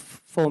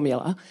 off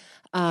formula,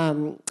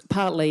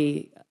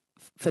 partly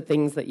for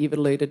things that you've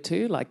alluded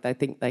to, like they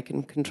think they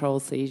can control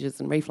seizures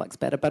and reflux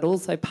better, but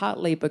also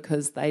partly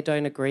because they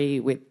don't agree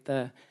with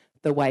the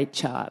weight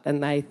chart,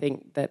 and they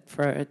think that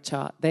for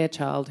their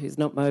child who's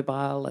not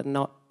mobile and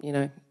not,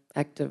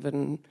 active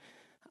and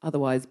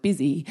otherwise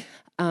busy,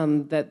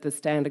 that the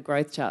standard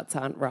growth charts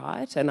aren't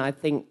right. And I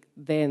think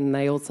then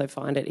they also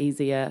find it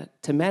easier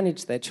to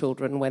manage their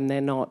children when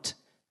they're not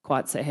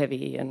quite so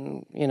heavy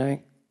and,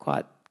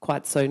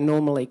 quite so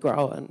normally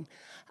grown.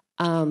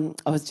 I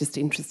was just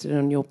interested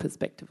in your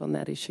perspective on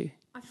that issue.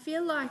 I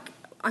feel like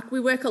we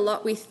work a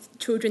lot with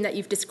children that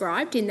you've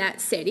described in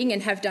that setting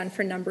and have done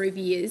for a number of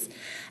years.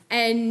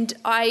 And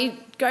I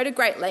go to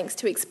great lengths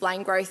to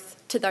explain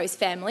growth to those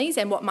families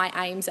and what my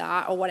aims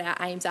are, or what our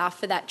aims are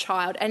for that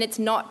child. And it's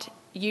not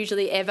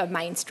usually ever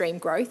mainstream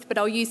growth, but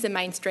I'll use the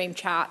mainstream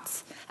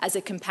charts as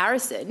a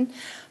comparison.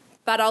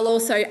 But I'll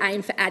also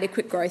aim for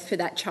adequate growth for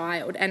that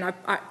child. And I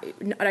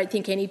don't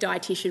think any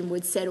dietitian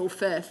would settle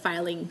for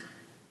failing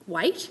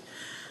weight.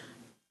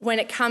 When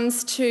it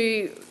comes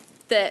to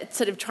the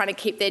sort of trying to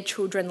keep their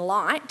children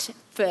light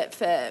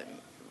for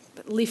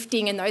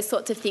lifting and those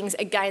sorts of things,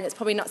 again, that's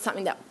probably not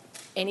something that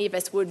any of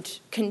us would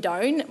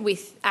condone,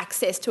 with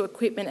access to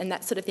equipment and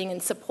that sort of thing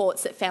and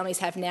supports that families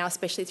have now,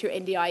 especially through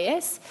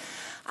NDIS.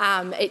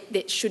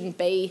 It shouldn't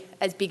be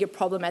as big a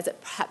problem as it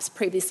perhaps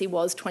previously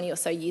was 20 or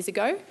so years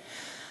ago.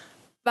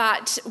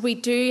 But we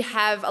do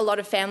have a lot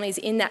of families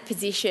in that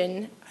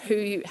position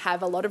who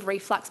have a lot of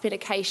reflux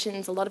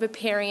medications, a lot of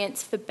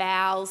aperients for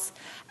bowels,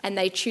 and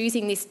they're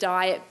choosing this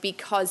diet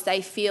because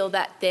they feel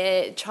that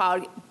their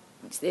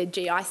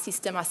GI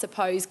system, I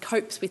suppose,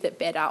 copes with it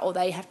better, or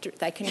they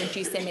can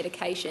reduce their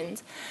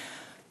medications.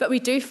 But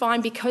we do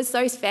find, because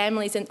those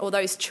families or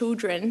those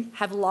children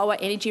have lower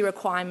energy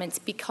requirements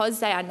because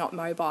they are not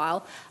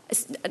mobile,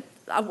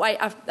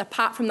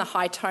 apart from the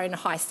high tone,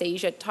 high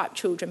seizure type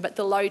children, but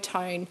the low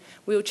tone,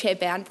 wheelchair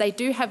bound, they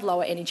do have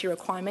lower energy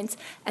requirements,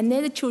 and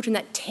they're the children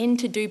that tend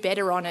to do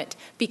better on it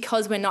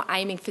because we're not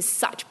aiming for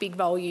such big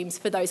volumes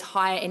for those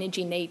higher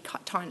energy need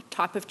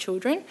type of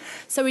children.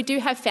 So we do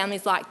have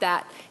families like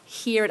that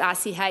here at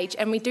RCH,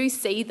 and we do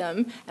see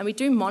them and we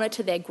do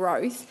monitor their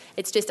growth.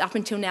 It's just up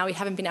until now we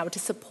haven't been able to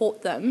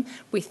support them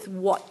with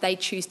what they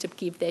choose to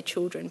give their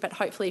children, but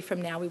hopefully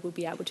from now we will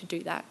be able to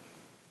do that.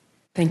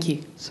 Thank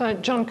you. So,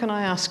 John, can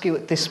I ask you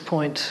at this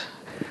point,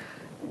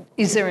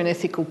 is there an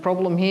ethical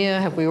problem here?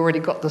 Have we already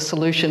got the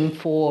solution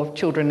for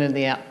children in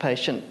the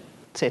outpatient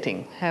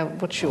setting?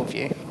 What's your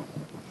view?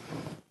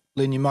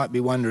 Lynn, you might be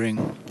wondering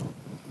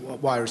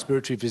why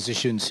respiratory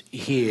physicians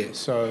here.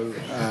 So,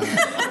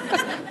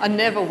 I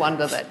never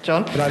wonder that,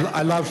 John. But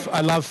I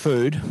love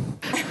food.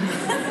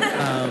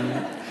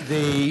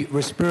 The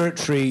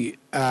respiratory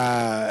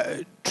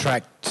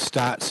tract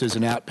starts as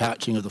an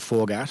outpouching of the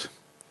foregut.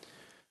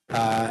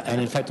 And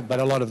in fact,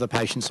 but a lot of the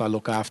patients I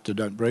look after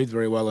don't breathe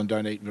very well and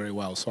don't eat very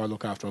well, so I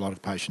look after a lot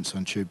of patients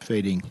on tube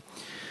feeding.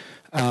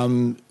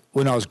 When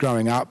I was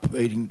growing up,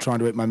 trying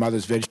to eat my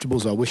mother's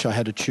vegetables, I wish I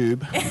had a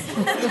tube.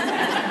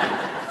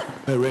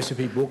 Her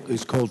recipe book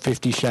is called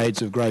 50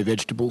 Shades of Grey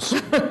Vegetables.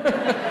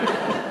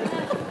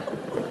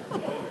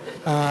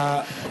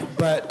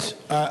 But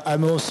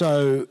I'm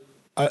also,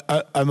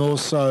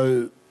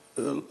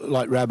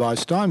 like Rabbi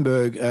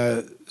Steinberg,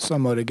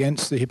 somewhat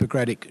against the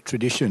Hippocratic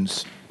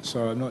traditions.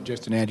 So I'm not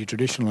just an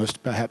anti-traditionalist,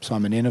 perhaps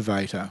I'm an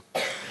innovator.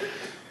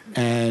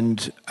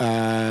 And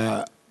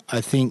I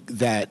think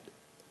that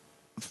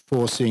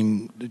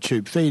forcing the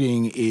tube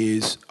feeding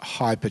is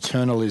high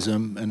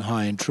paternalism and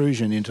high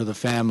intrusion into the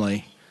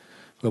family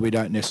where we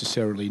don't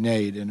necessarily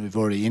need. And we've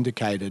already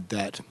indicated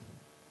that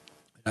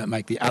we don't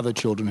make the other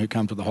children who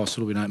come to the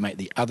hospital, we don't make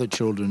the other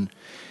children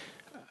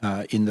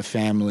in the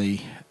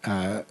family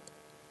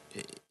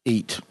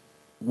eat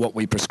what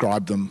we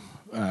prescribe them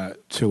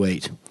to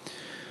eat.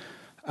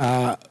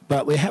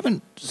 But we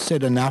haven't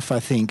said enough, I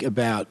think,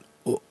 about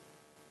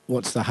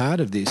what's the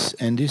heart of this,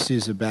 and this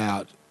is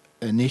about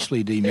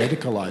initially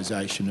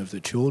demedicalisation of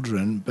the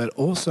children, but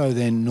also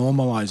then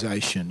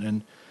normalisation.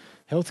 And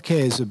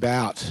healthcare is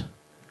about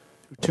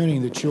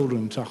returning the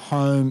children to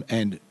home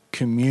and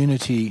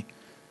community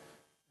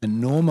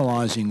and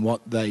normalising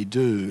what they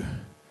do.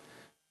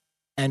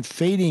 And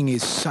feeding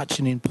is such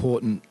an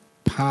important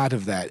part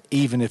of that,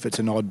 even if it's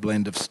an odd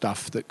blend of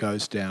stuff that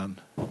goes down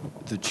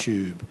the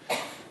tube.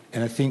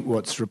 And I think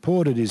what's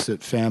reported is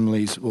that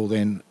families will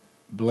then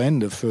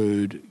blend the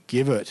food,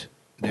 give it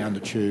down the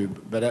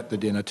tube, but at the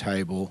dinner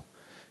table,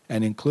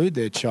 and include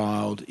their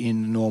child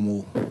in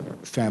normal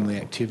family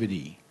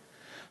activity.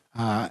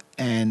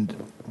 And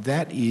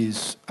that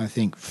is, I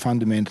think,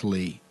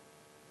 fundamentally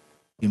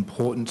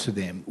important to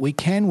them. We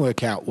can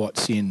work out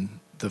what's in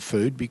the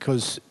food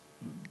because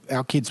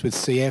our kids with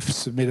CF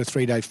submit a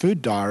 3-day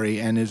food diary,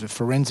 and there's a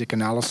forensic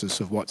analysis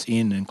of what's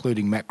in,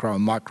 including macro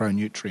and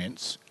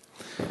micronutrients.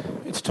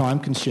 It's time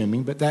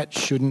consuming, but that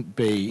shouldn't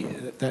be,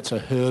 that's a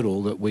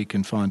hurdle that we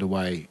can find a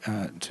way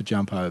to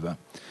jump over.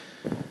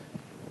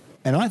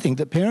 And I think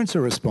that parents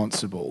are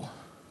responsible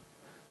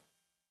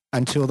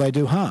until they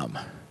do harm.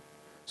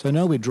 So I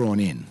know we're drawn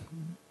in,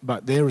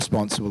 but they're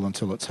responsible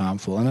until it's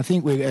harmful. And I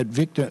think we're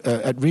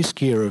at risk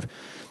here of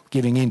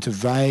giving in to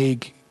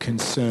vague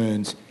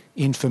concerns,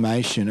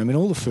 information. I mean,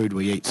 all the food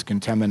we eat is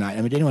contaminated.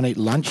 I mean, did anyone eat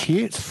lunch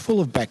here? It's full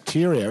of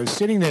bacteria. It was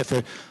sitting there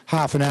for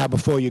half an hour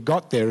before you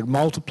got there. It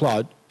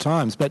multiplied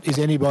times. But is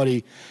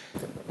anybody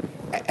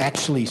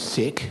actually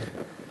sick?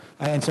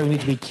 And so we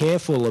need to be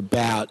careful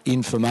about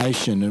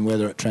information and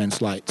whether it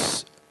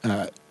translates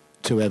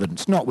to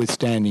evidence,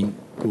 notwithstanding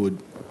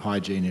good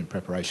hygiene in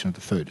preparation of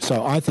the food.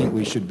 So I think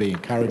we should be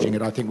encouraging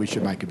it. I think we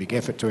should make a big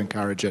effort to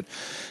encourage it.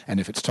 And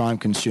if it's time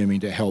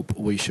consuming to help,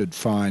 we should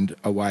find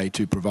a way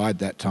to provide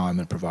that time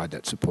and provide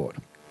that support.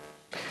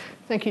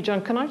 Thank you,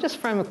 John. Can I just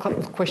frame a couple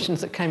of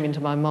questions that came into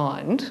my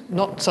mind,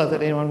 not so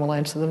that anyone will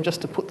answer them,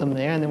 just to put them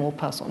there, and then we'll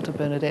pass on to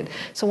Bernadette.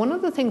 So one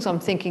of the things I'm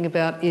thinking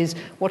about is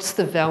what's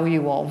the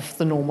value of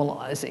the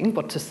normalising?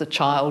 What does the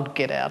child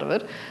get out of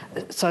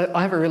it? So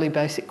I have a really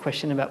basic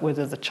question about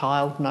whether the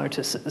child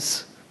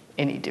notices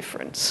any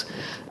difference.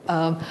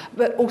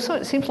 But also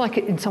it seems like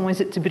in some ways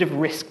it's a bit of a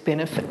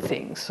risk-benefit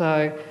thing.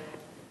 So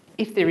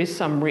if there is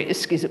some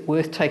risk, is it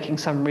worth taking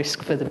some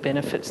risk for the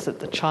benefits that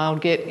the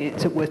child get?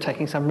 Is it worth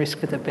taking some risk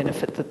for the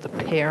benefit that the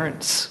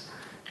parents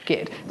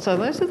get? So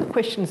those are the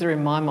questions that are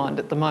in my mind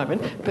at the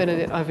moment.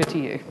 Bernadette, over to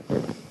you.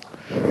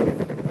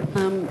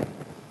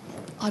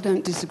 I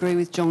don't disagree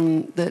with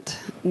John that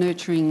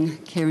nurturing,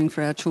 caring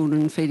for our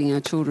children, feeding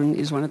our children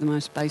is one of the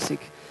most basic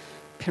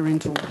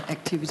parental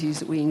activities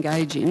that we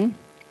engage in.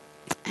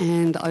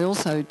 And I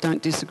also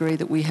don't disagree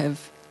that we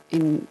have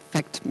in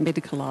fact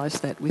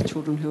medicalised that with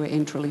children who are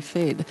enterally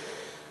fed.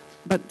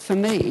 But for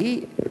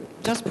me,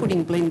 just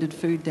putting blended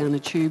food down a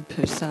tube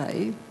per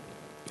se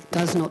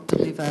does not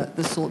deliver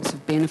the sorts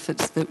of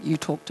benefits that you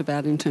talked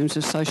about in terms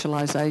of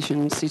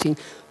socialisation, sitting.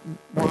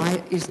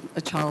 Why is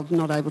a child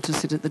not able to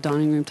sit at the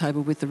dining room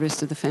table with the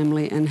rest of the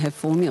family and have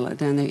formula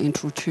down their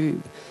enteral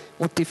tube?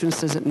 What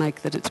difference does it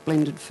make that it's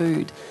blended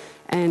food?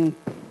 And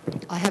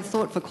I have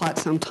thought for quite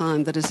some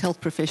time that as health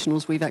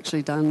professionals we've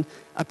actually done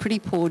a pretty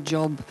poor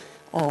job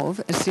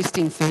of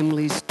assisting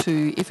families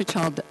to, if a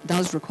child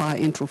does require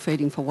enteral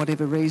feeding for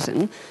whatever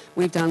reason,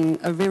 we've done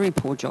a very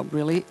poor job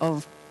really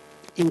of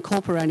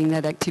incorporating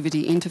that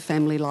activity into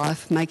family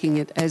life, making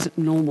it as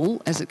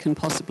normal as it can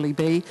possibly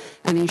be,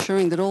 and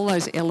ensuring that all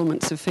those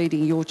elements of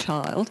feeding your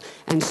child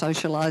and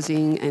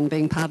socialising and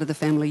being part of the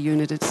family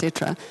unit,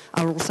 etc.,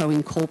 are also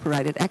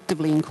incorporated,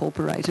 actively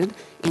incorporated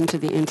into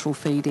the enteral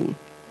feeding.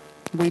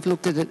 We've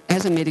looked at it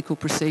as a medical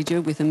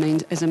procedure with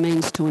as a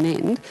means to an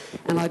end,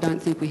 and I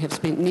don't think we have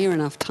spent near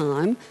enough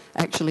time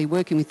actually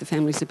working with the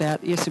families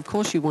about, yes, of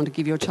course you want to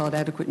give your child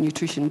adequate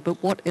nutrition,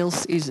 but what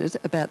else is it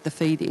about the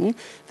feeding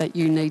that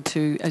you need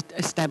to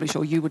establish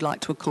or you would like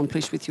to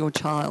accomplish with your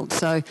child?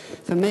 So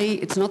for me,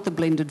 it's not the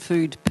blended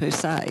food per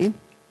se.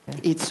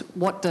 It's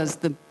what does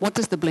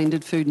the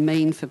blended food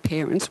mean for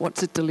parents?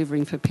 What's it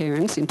delivering for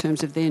parents in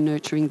terms of their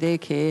nurturing, their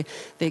care,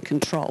 their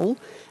control,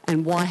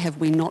 and why have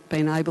we not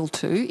been able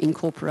to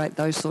incorporate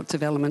those sorts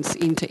of elements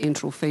into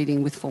enteral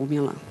feeding with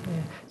formula?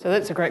 Yeah. So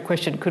that's a great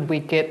question. Could we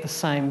get the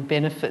same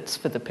benefits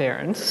for the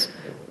parents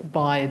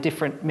by a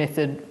different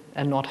method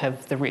and not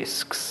have the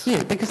risks?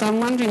 Yeah, because I'm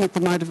wondering if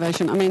the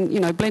motivation, I mean,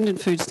 you know,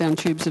 blended foods down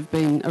tubes have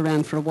been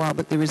around for a while,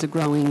 but there is a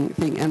growing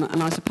thing, and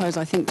I suppose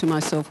I think to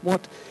myself,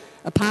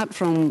 apart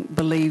from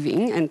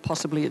believing, and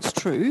possibly it's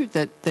true,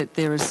 that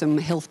there are some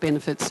health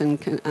benefits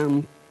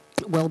and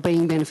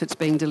well-being benefits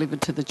being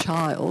delivered to the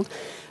child,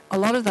 a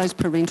lot of those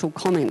parental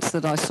comments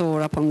that I saw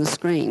up on the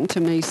screen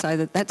to me say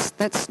that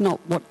that's not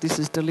what this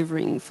is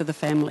delivering for the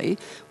family.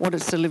 What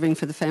it's delivering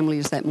for the family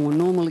is that more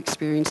normal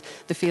experience,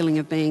 the feeling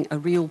of being a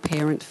real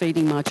parent,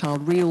 feeding my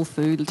child real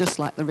food, just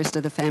like the rest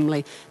of the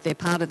family. They're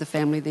part of the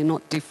family, they're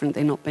not different,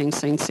 they're not being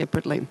seen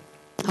separately.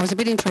 I was a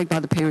bit intrigued by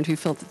the parent who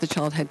felt that the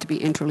child had to be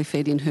enterally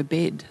fed in her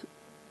bed.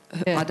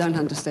 Yeah. I don't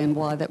understand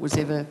why that was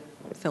ever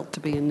felt to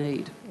be a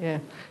need. Yeah.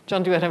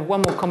 John, do you want to have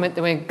one more comment,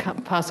 then we can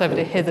pass over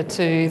to Heather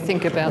to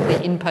think about the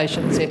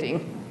inpatient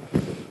setting?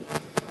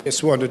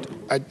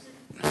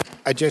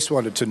 I just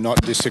wanted to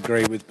not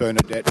disagree with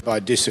Bernadette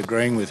by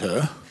disagreeing with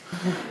her.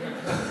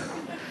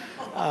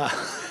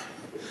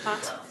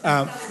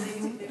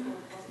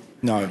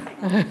 No.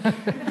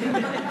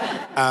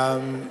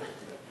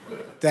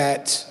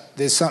 That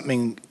there's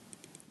something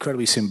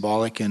incredibly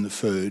symbolic in the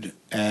food,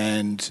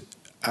 and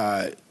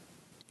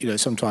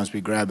sometimes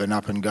we grab an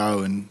up and go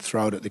and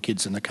throw it at the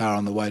kids in the car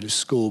on the way to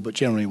school, but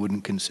generally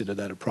wouldn't consider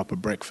that a proper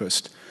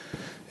breakfast.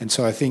 And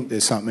so I think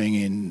there's something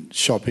in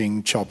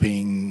shopping,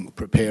 chopping,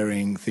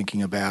 preparing,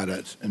 thinking about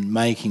it and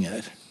making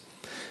it,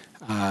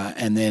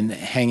 and then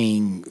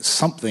hanging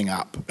something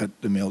up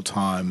at the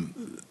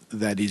mealtime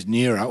that is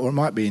nearer, or it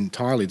might be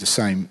entirely the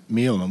same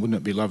meal, and wouldn't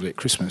it be lovely at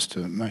Christmas to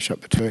mash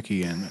up the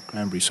turkey and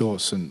cranberry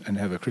sauce and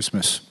have a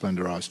Christmas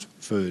blenderised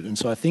food? And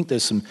so I think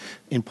there's some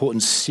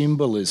important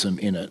symbolism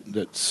in it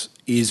that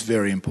is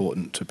very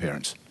important to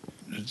parents.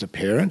 The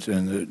parent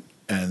and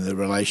the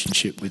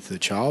relationship with the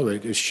child,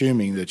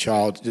 assuming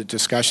the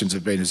discussions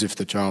have been as if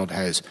the child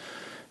has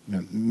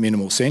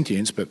minimal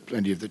sentience, but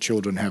plenty of the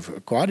children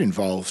have quite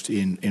involved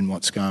in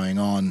what's going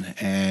on,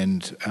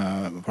 and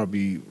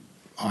probably,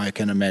 I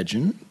can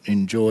imagine,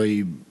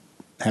 enjoy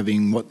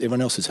having what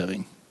everyone else is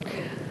having.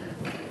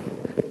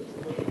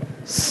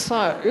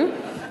 So,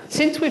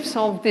 since we've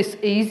solved this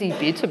easy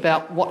bit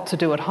about what to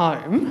do at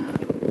home,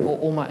 or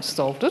almost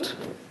solved it,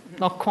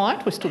 not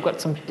quite, we've still got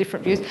some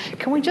different views.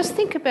 Can we just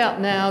think about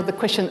now the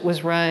question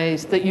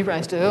that you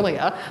raised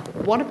earlier,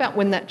 what about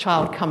when that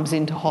child comes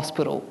into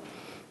hospital?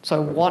 So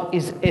what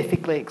is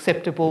ethically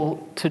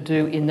acceptable to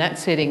do in that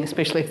setting,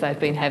 especially if they've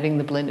been having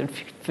the blended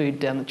food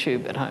down the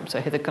tube at home?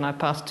 So Heather, can I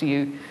pass to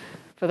you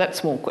for that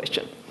small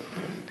question?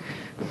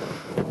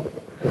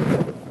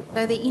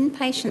 So the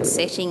inpatient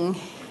setting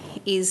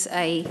is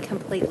a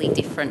completely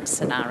different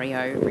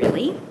scenario,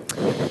 really.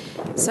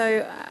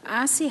 So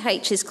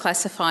RCH is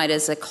classified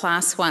as a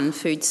Class 1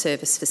 food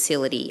service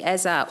facility,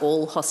 as are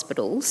all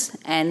hospitals,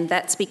 and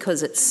that's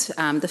because it's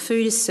the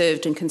food is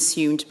served and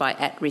consumed by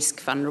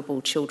at-risk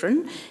vulnerable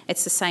children.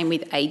 It's the same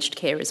with aged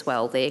care as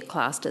well. They're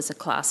classed as a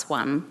Class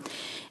 1.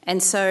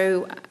 And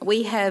so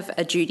we have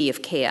a duty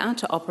of care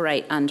to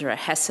operate under a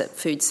HACCP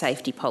food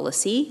safety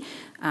policy,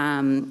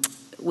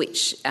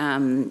 which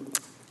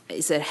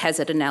is a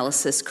hazard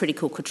analysis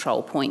critical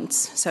control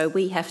points. So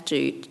we have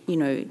to,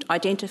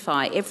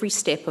 identify every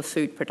step of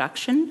food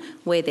production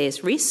where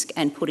there's risk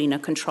and put in a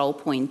control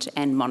point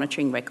and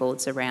monitoring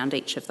records around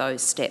each of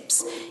those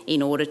steps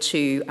in order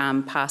to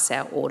pass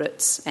our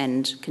audits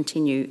and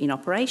continue in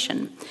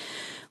operation.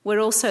 We're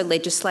also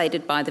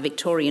legislated by the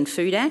Victorian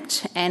Food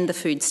Act and the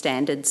Food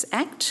Standards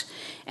Act,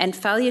 and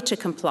failure to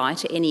comply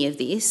to any of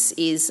this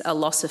is a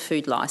loss of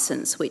food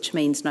licence, which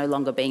means no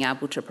longer being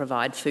able to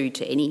provide food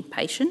to any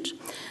patient.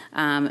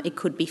 It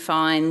could be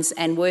fines,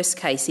 and worst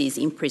case is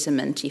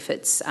imprisonment if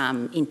it's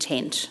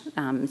intent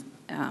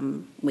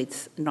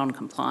with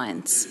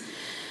non-compliance.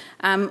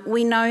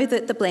 We know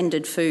that the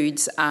blended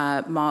foods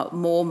are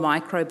more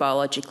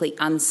microbiologically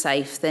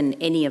unsafe than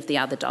any of the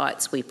other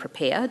diets we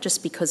prepare,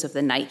 just because of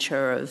the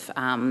nature of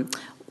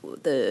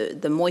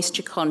the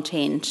moisture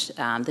content,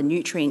 the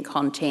nutrient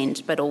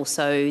content, but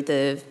also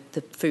the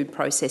food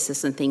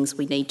processes and things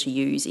we need to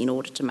use in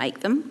order to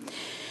make them.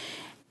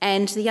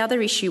 And the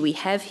other issue we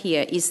have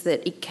here is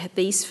that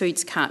these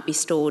foods can't be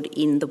stored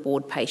in the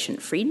ward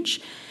patient fridge.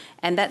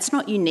 And that's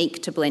not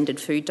unique to blended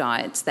food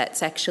diets.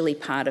 That's actually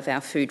part of our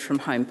food from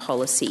home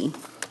policy.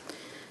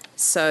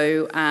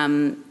 So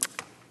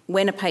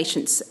when a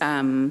patient's...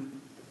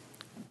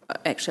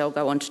 actually, I'll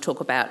go on to talk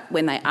about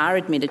when they are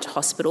admitted to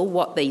hospital,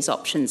 what these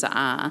options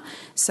are.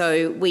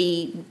 So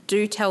we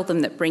do tell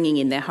them that bringing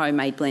in their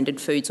homemade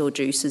blended foods or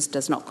juices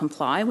does not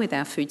comply with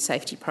our food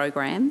safety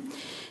program.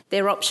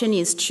 Their option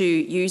is to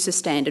use a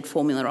standard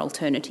formula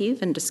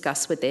alternative and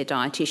discuss with their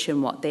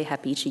dietitian what they're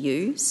happy to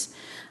use.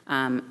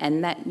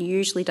 And that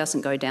usually doesn't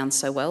go down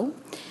so well.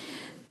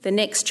 The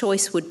next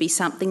choice would be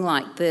something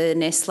like the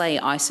Nestle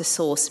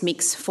Isosource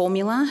Mix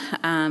formula.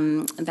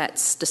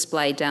 That's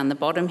displayed down the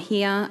bottom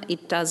here.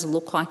 It does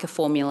look like a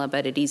formula,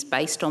 but it is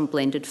based on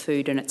blended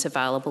food and it's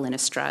available in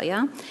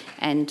Australia.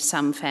 And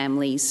some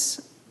families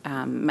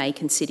may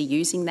consider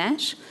using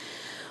that.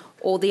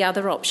 Or the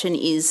other option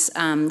is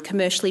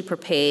commercially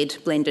prepared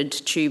blended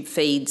tube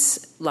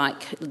feeds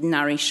like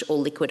Nourish or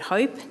Liquid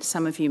Hope.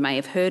 Some of you may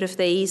have heard of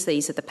these.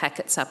 These are the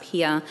packets up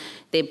here.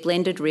 They're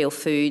blended real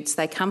foods.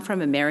 They come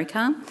from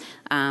America.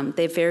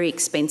 They're very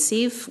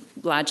expensive,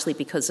 largely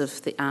because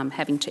of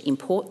having to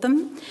import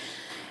them.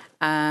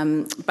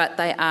 But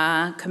they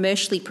are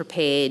commercially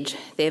prepared,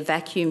 they're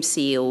vacuum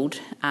sealed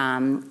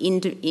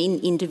in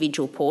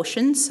individual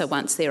portions, so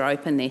once they're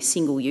open they're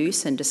single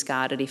use and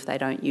discarded if they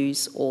don't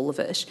use all of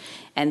it.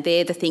 And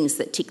they're the things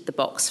that tick the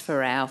box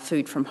for our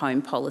food from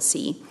home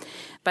policy.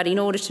 But in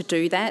order to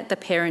do that, the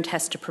parent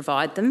has to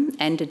provide them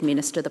and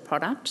administer the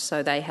product,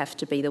 so they have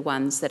to be the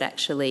ones that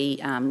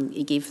actually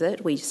give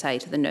it. We say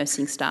to the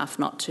nursing staff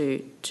not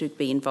to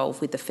be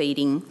involved with the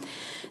feeding.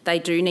 They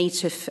do need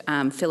to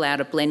fill out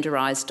a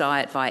blenderised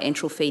diet via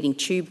enteral feeding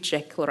tube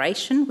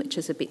declaration, which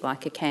is a bit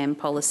like a CAM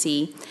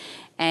policy.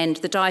 And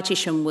the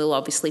dietitian will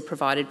obviously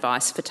provide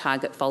advice for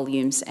target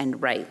volumes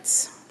and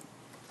rates.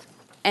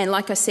 And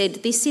like I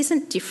said, this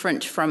isn't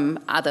different from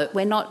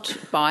we're not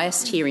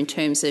biased here in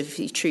terms of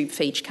tube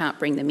feed, you can't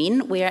bring them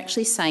in. We're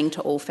actually saying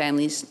to all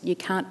families, you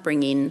can't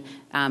bring in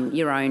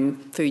your own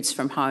foods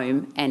from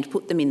home and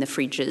put them in the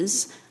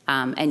fridges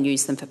and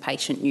use them for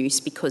patient use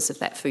because of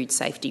that food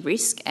safety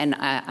risk and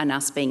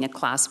us being a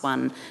Class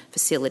 1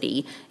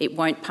 facility. It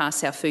won't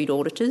pass our food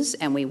auditors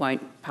and we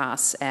won't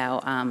pass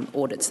our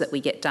audits that we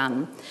get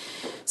done.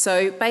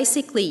 So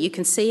basically you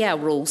can see our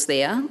rules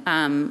there.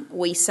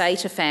 We say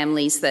to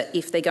families that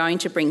if they're going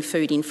to bring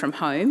food in from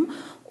home,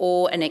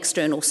 or an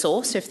external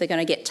source. So if they're going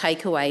to get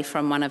takeaway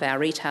from one of our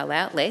retail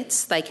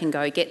outlets, they can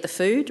go get the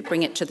food,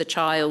 bring it to the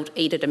child,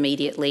 eat it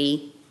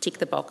immediately, tick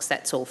the box,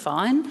 that's all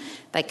fine.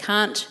 They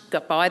can't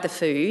go buy the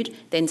food,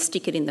 then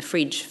stick it in the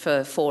fridge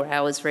for 4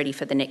 hours ready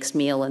for the next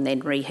meal and then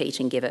reheat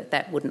and give it.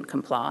 That wouldn't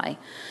comply.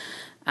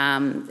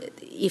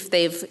 If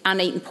they've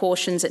uneaten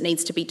portions, it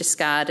needs to be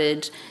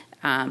discarded.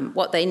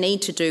 What they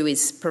need to do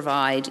is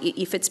provide,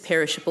 if it's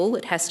perishable,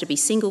 it has to be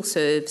single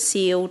serve,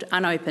 sealed,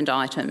 unopened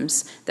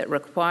items that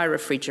require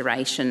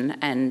refrigeration,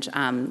 and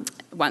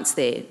once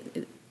they're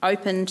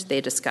opened,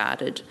 they're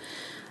discarded.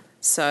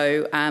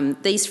 So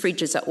these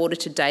fridges are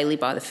audited daily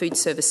by the food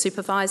service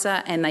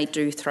supervisor, and they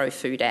do throw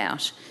food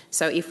out.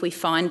 So if we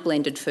find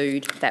blended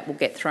food, that will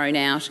get thrown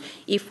out.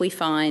 If we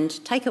find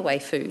takeaway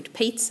food,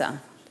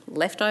 pizza,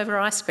 leftover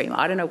ice cream,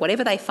 I don't know,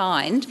 whatever they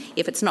find,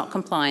 if it's not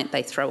compliant,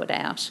 they throw it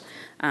out.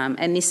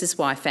 And this is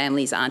why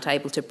families aren't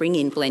able to bring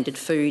in blended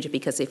food,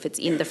 because if it's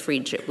in the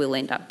fridge, it will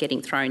end up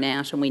getting thrown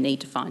out, and we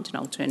need to find an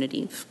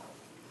alternative.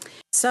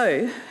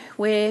 So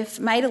we've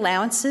made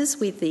allowances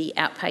with the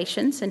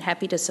outpatients and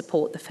happy to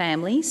support the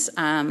families,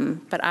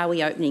 but are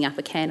we opening up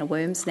a can of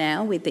worms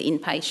now with the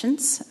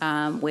inpatients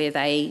where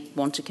they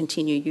want to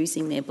continue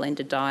using their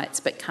blended diets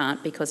but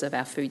can't because of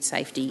our food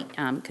safety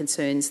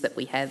concerns that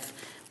we have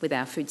with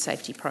our food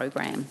safety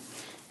program?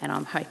 And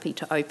I'm happy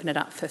to open it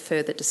up for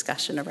further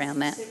discussion around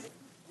that.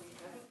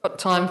 Got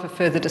time for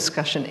further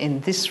discussion in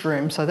this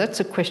room, so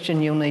that's a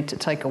question you'll need to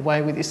take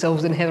away with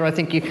yourselves. And Heather, I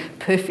think you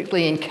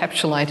perfectly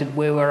encapsulated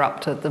where we're up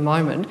to at the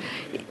moment.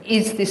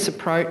 Is this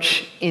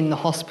approach in the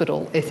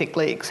hospital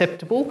ethically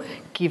acceptable,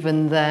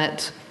 given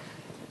that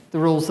the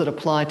rules that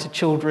apply to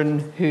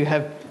children who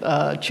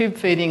have tube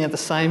feeding are the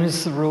same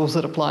as the rules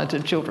that apply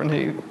to children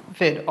who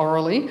fed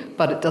orally,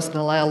 but it doesn't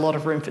allow a lot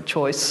of room for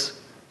choice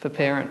for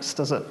parents,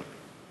 does it?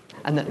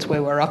 And that's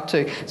where we're up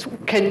to. So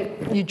can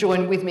you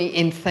join with me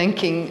in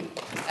thanking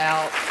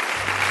our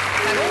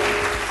panel?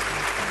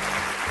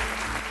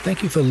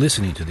 Thank you for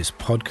listening to this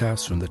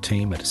podcast from the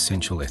team at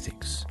Essential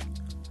Ethics.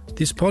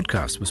 This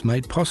podcast was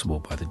made possible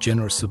by the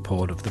generous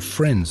support of the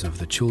Friends of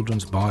the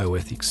Children's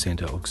Bioethics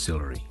Centre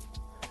Auxiliary.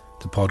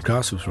 The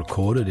podcast was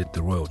recorded at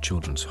the Royal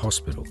Children's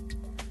Hospital.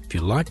 If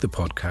you like the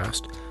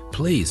podcast,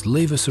 please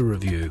leave us a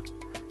review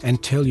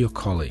and tell your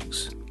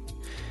colleagues.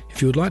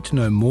 If you would like to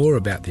know more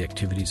about the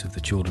activities of the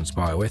Children's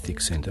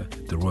Bioethics Centre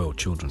at the Royal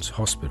Children's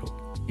Hospital,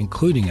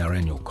 including our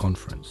annual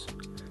conference,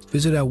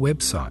 visit our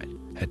website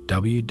at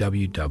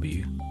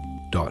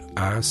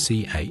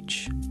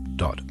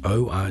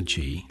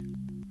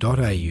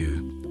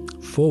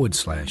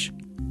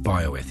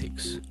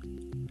www.rch.org.au/bioethics.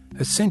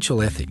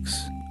 Essential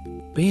Ethics.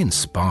 Be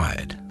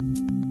inspired.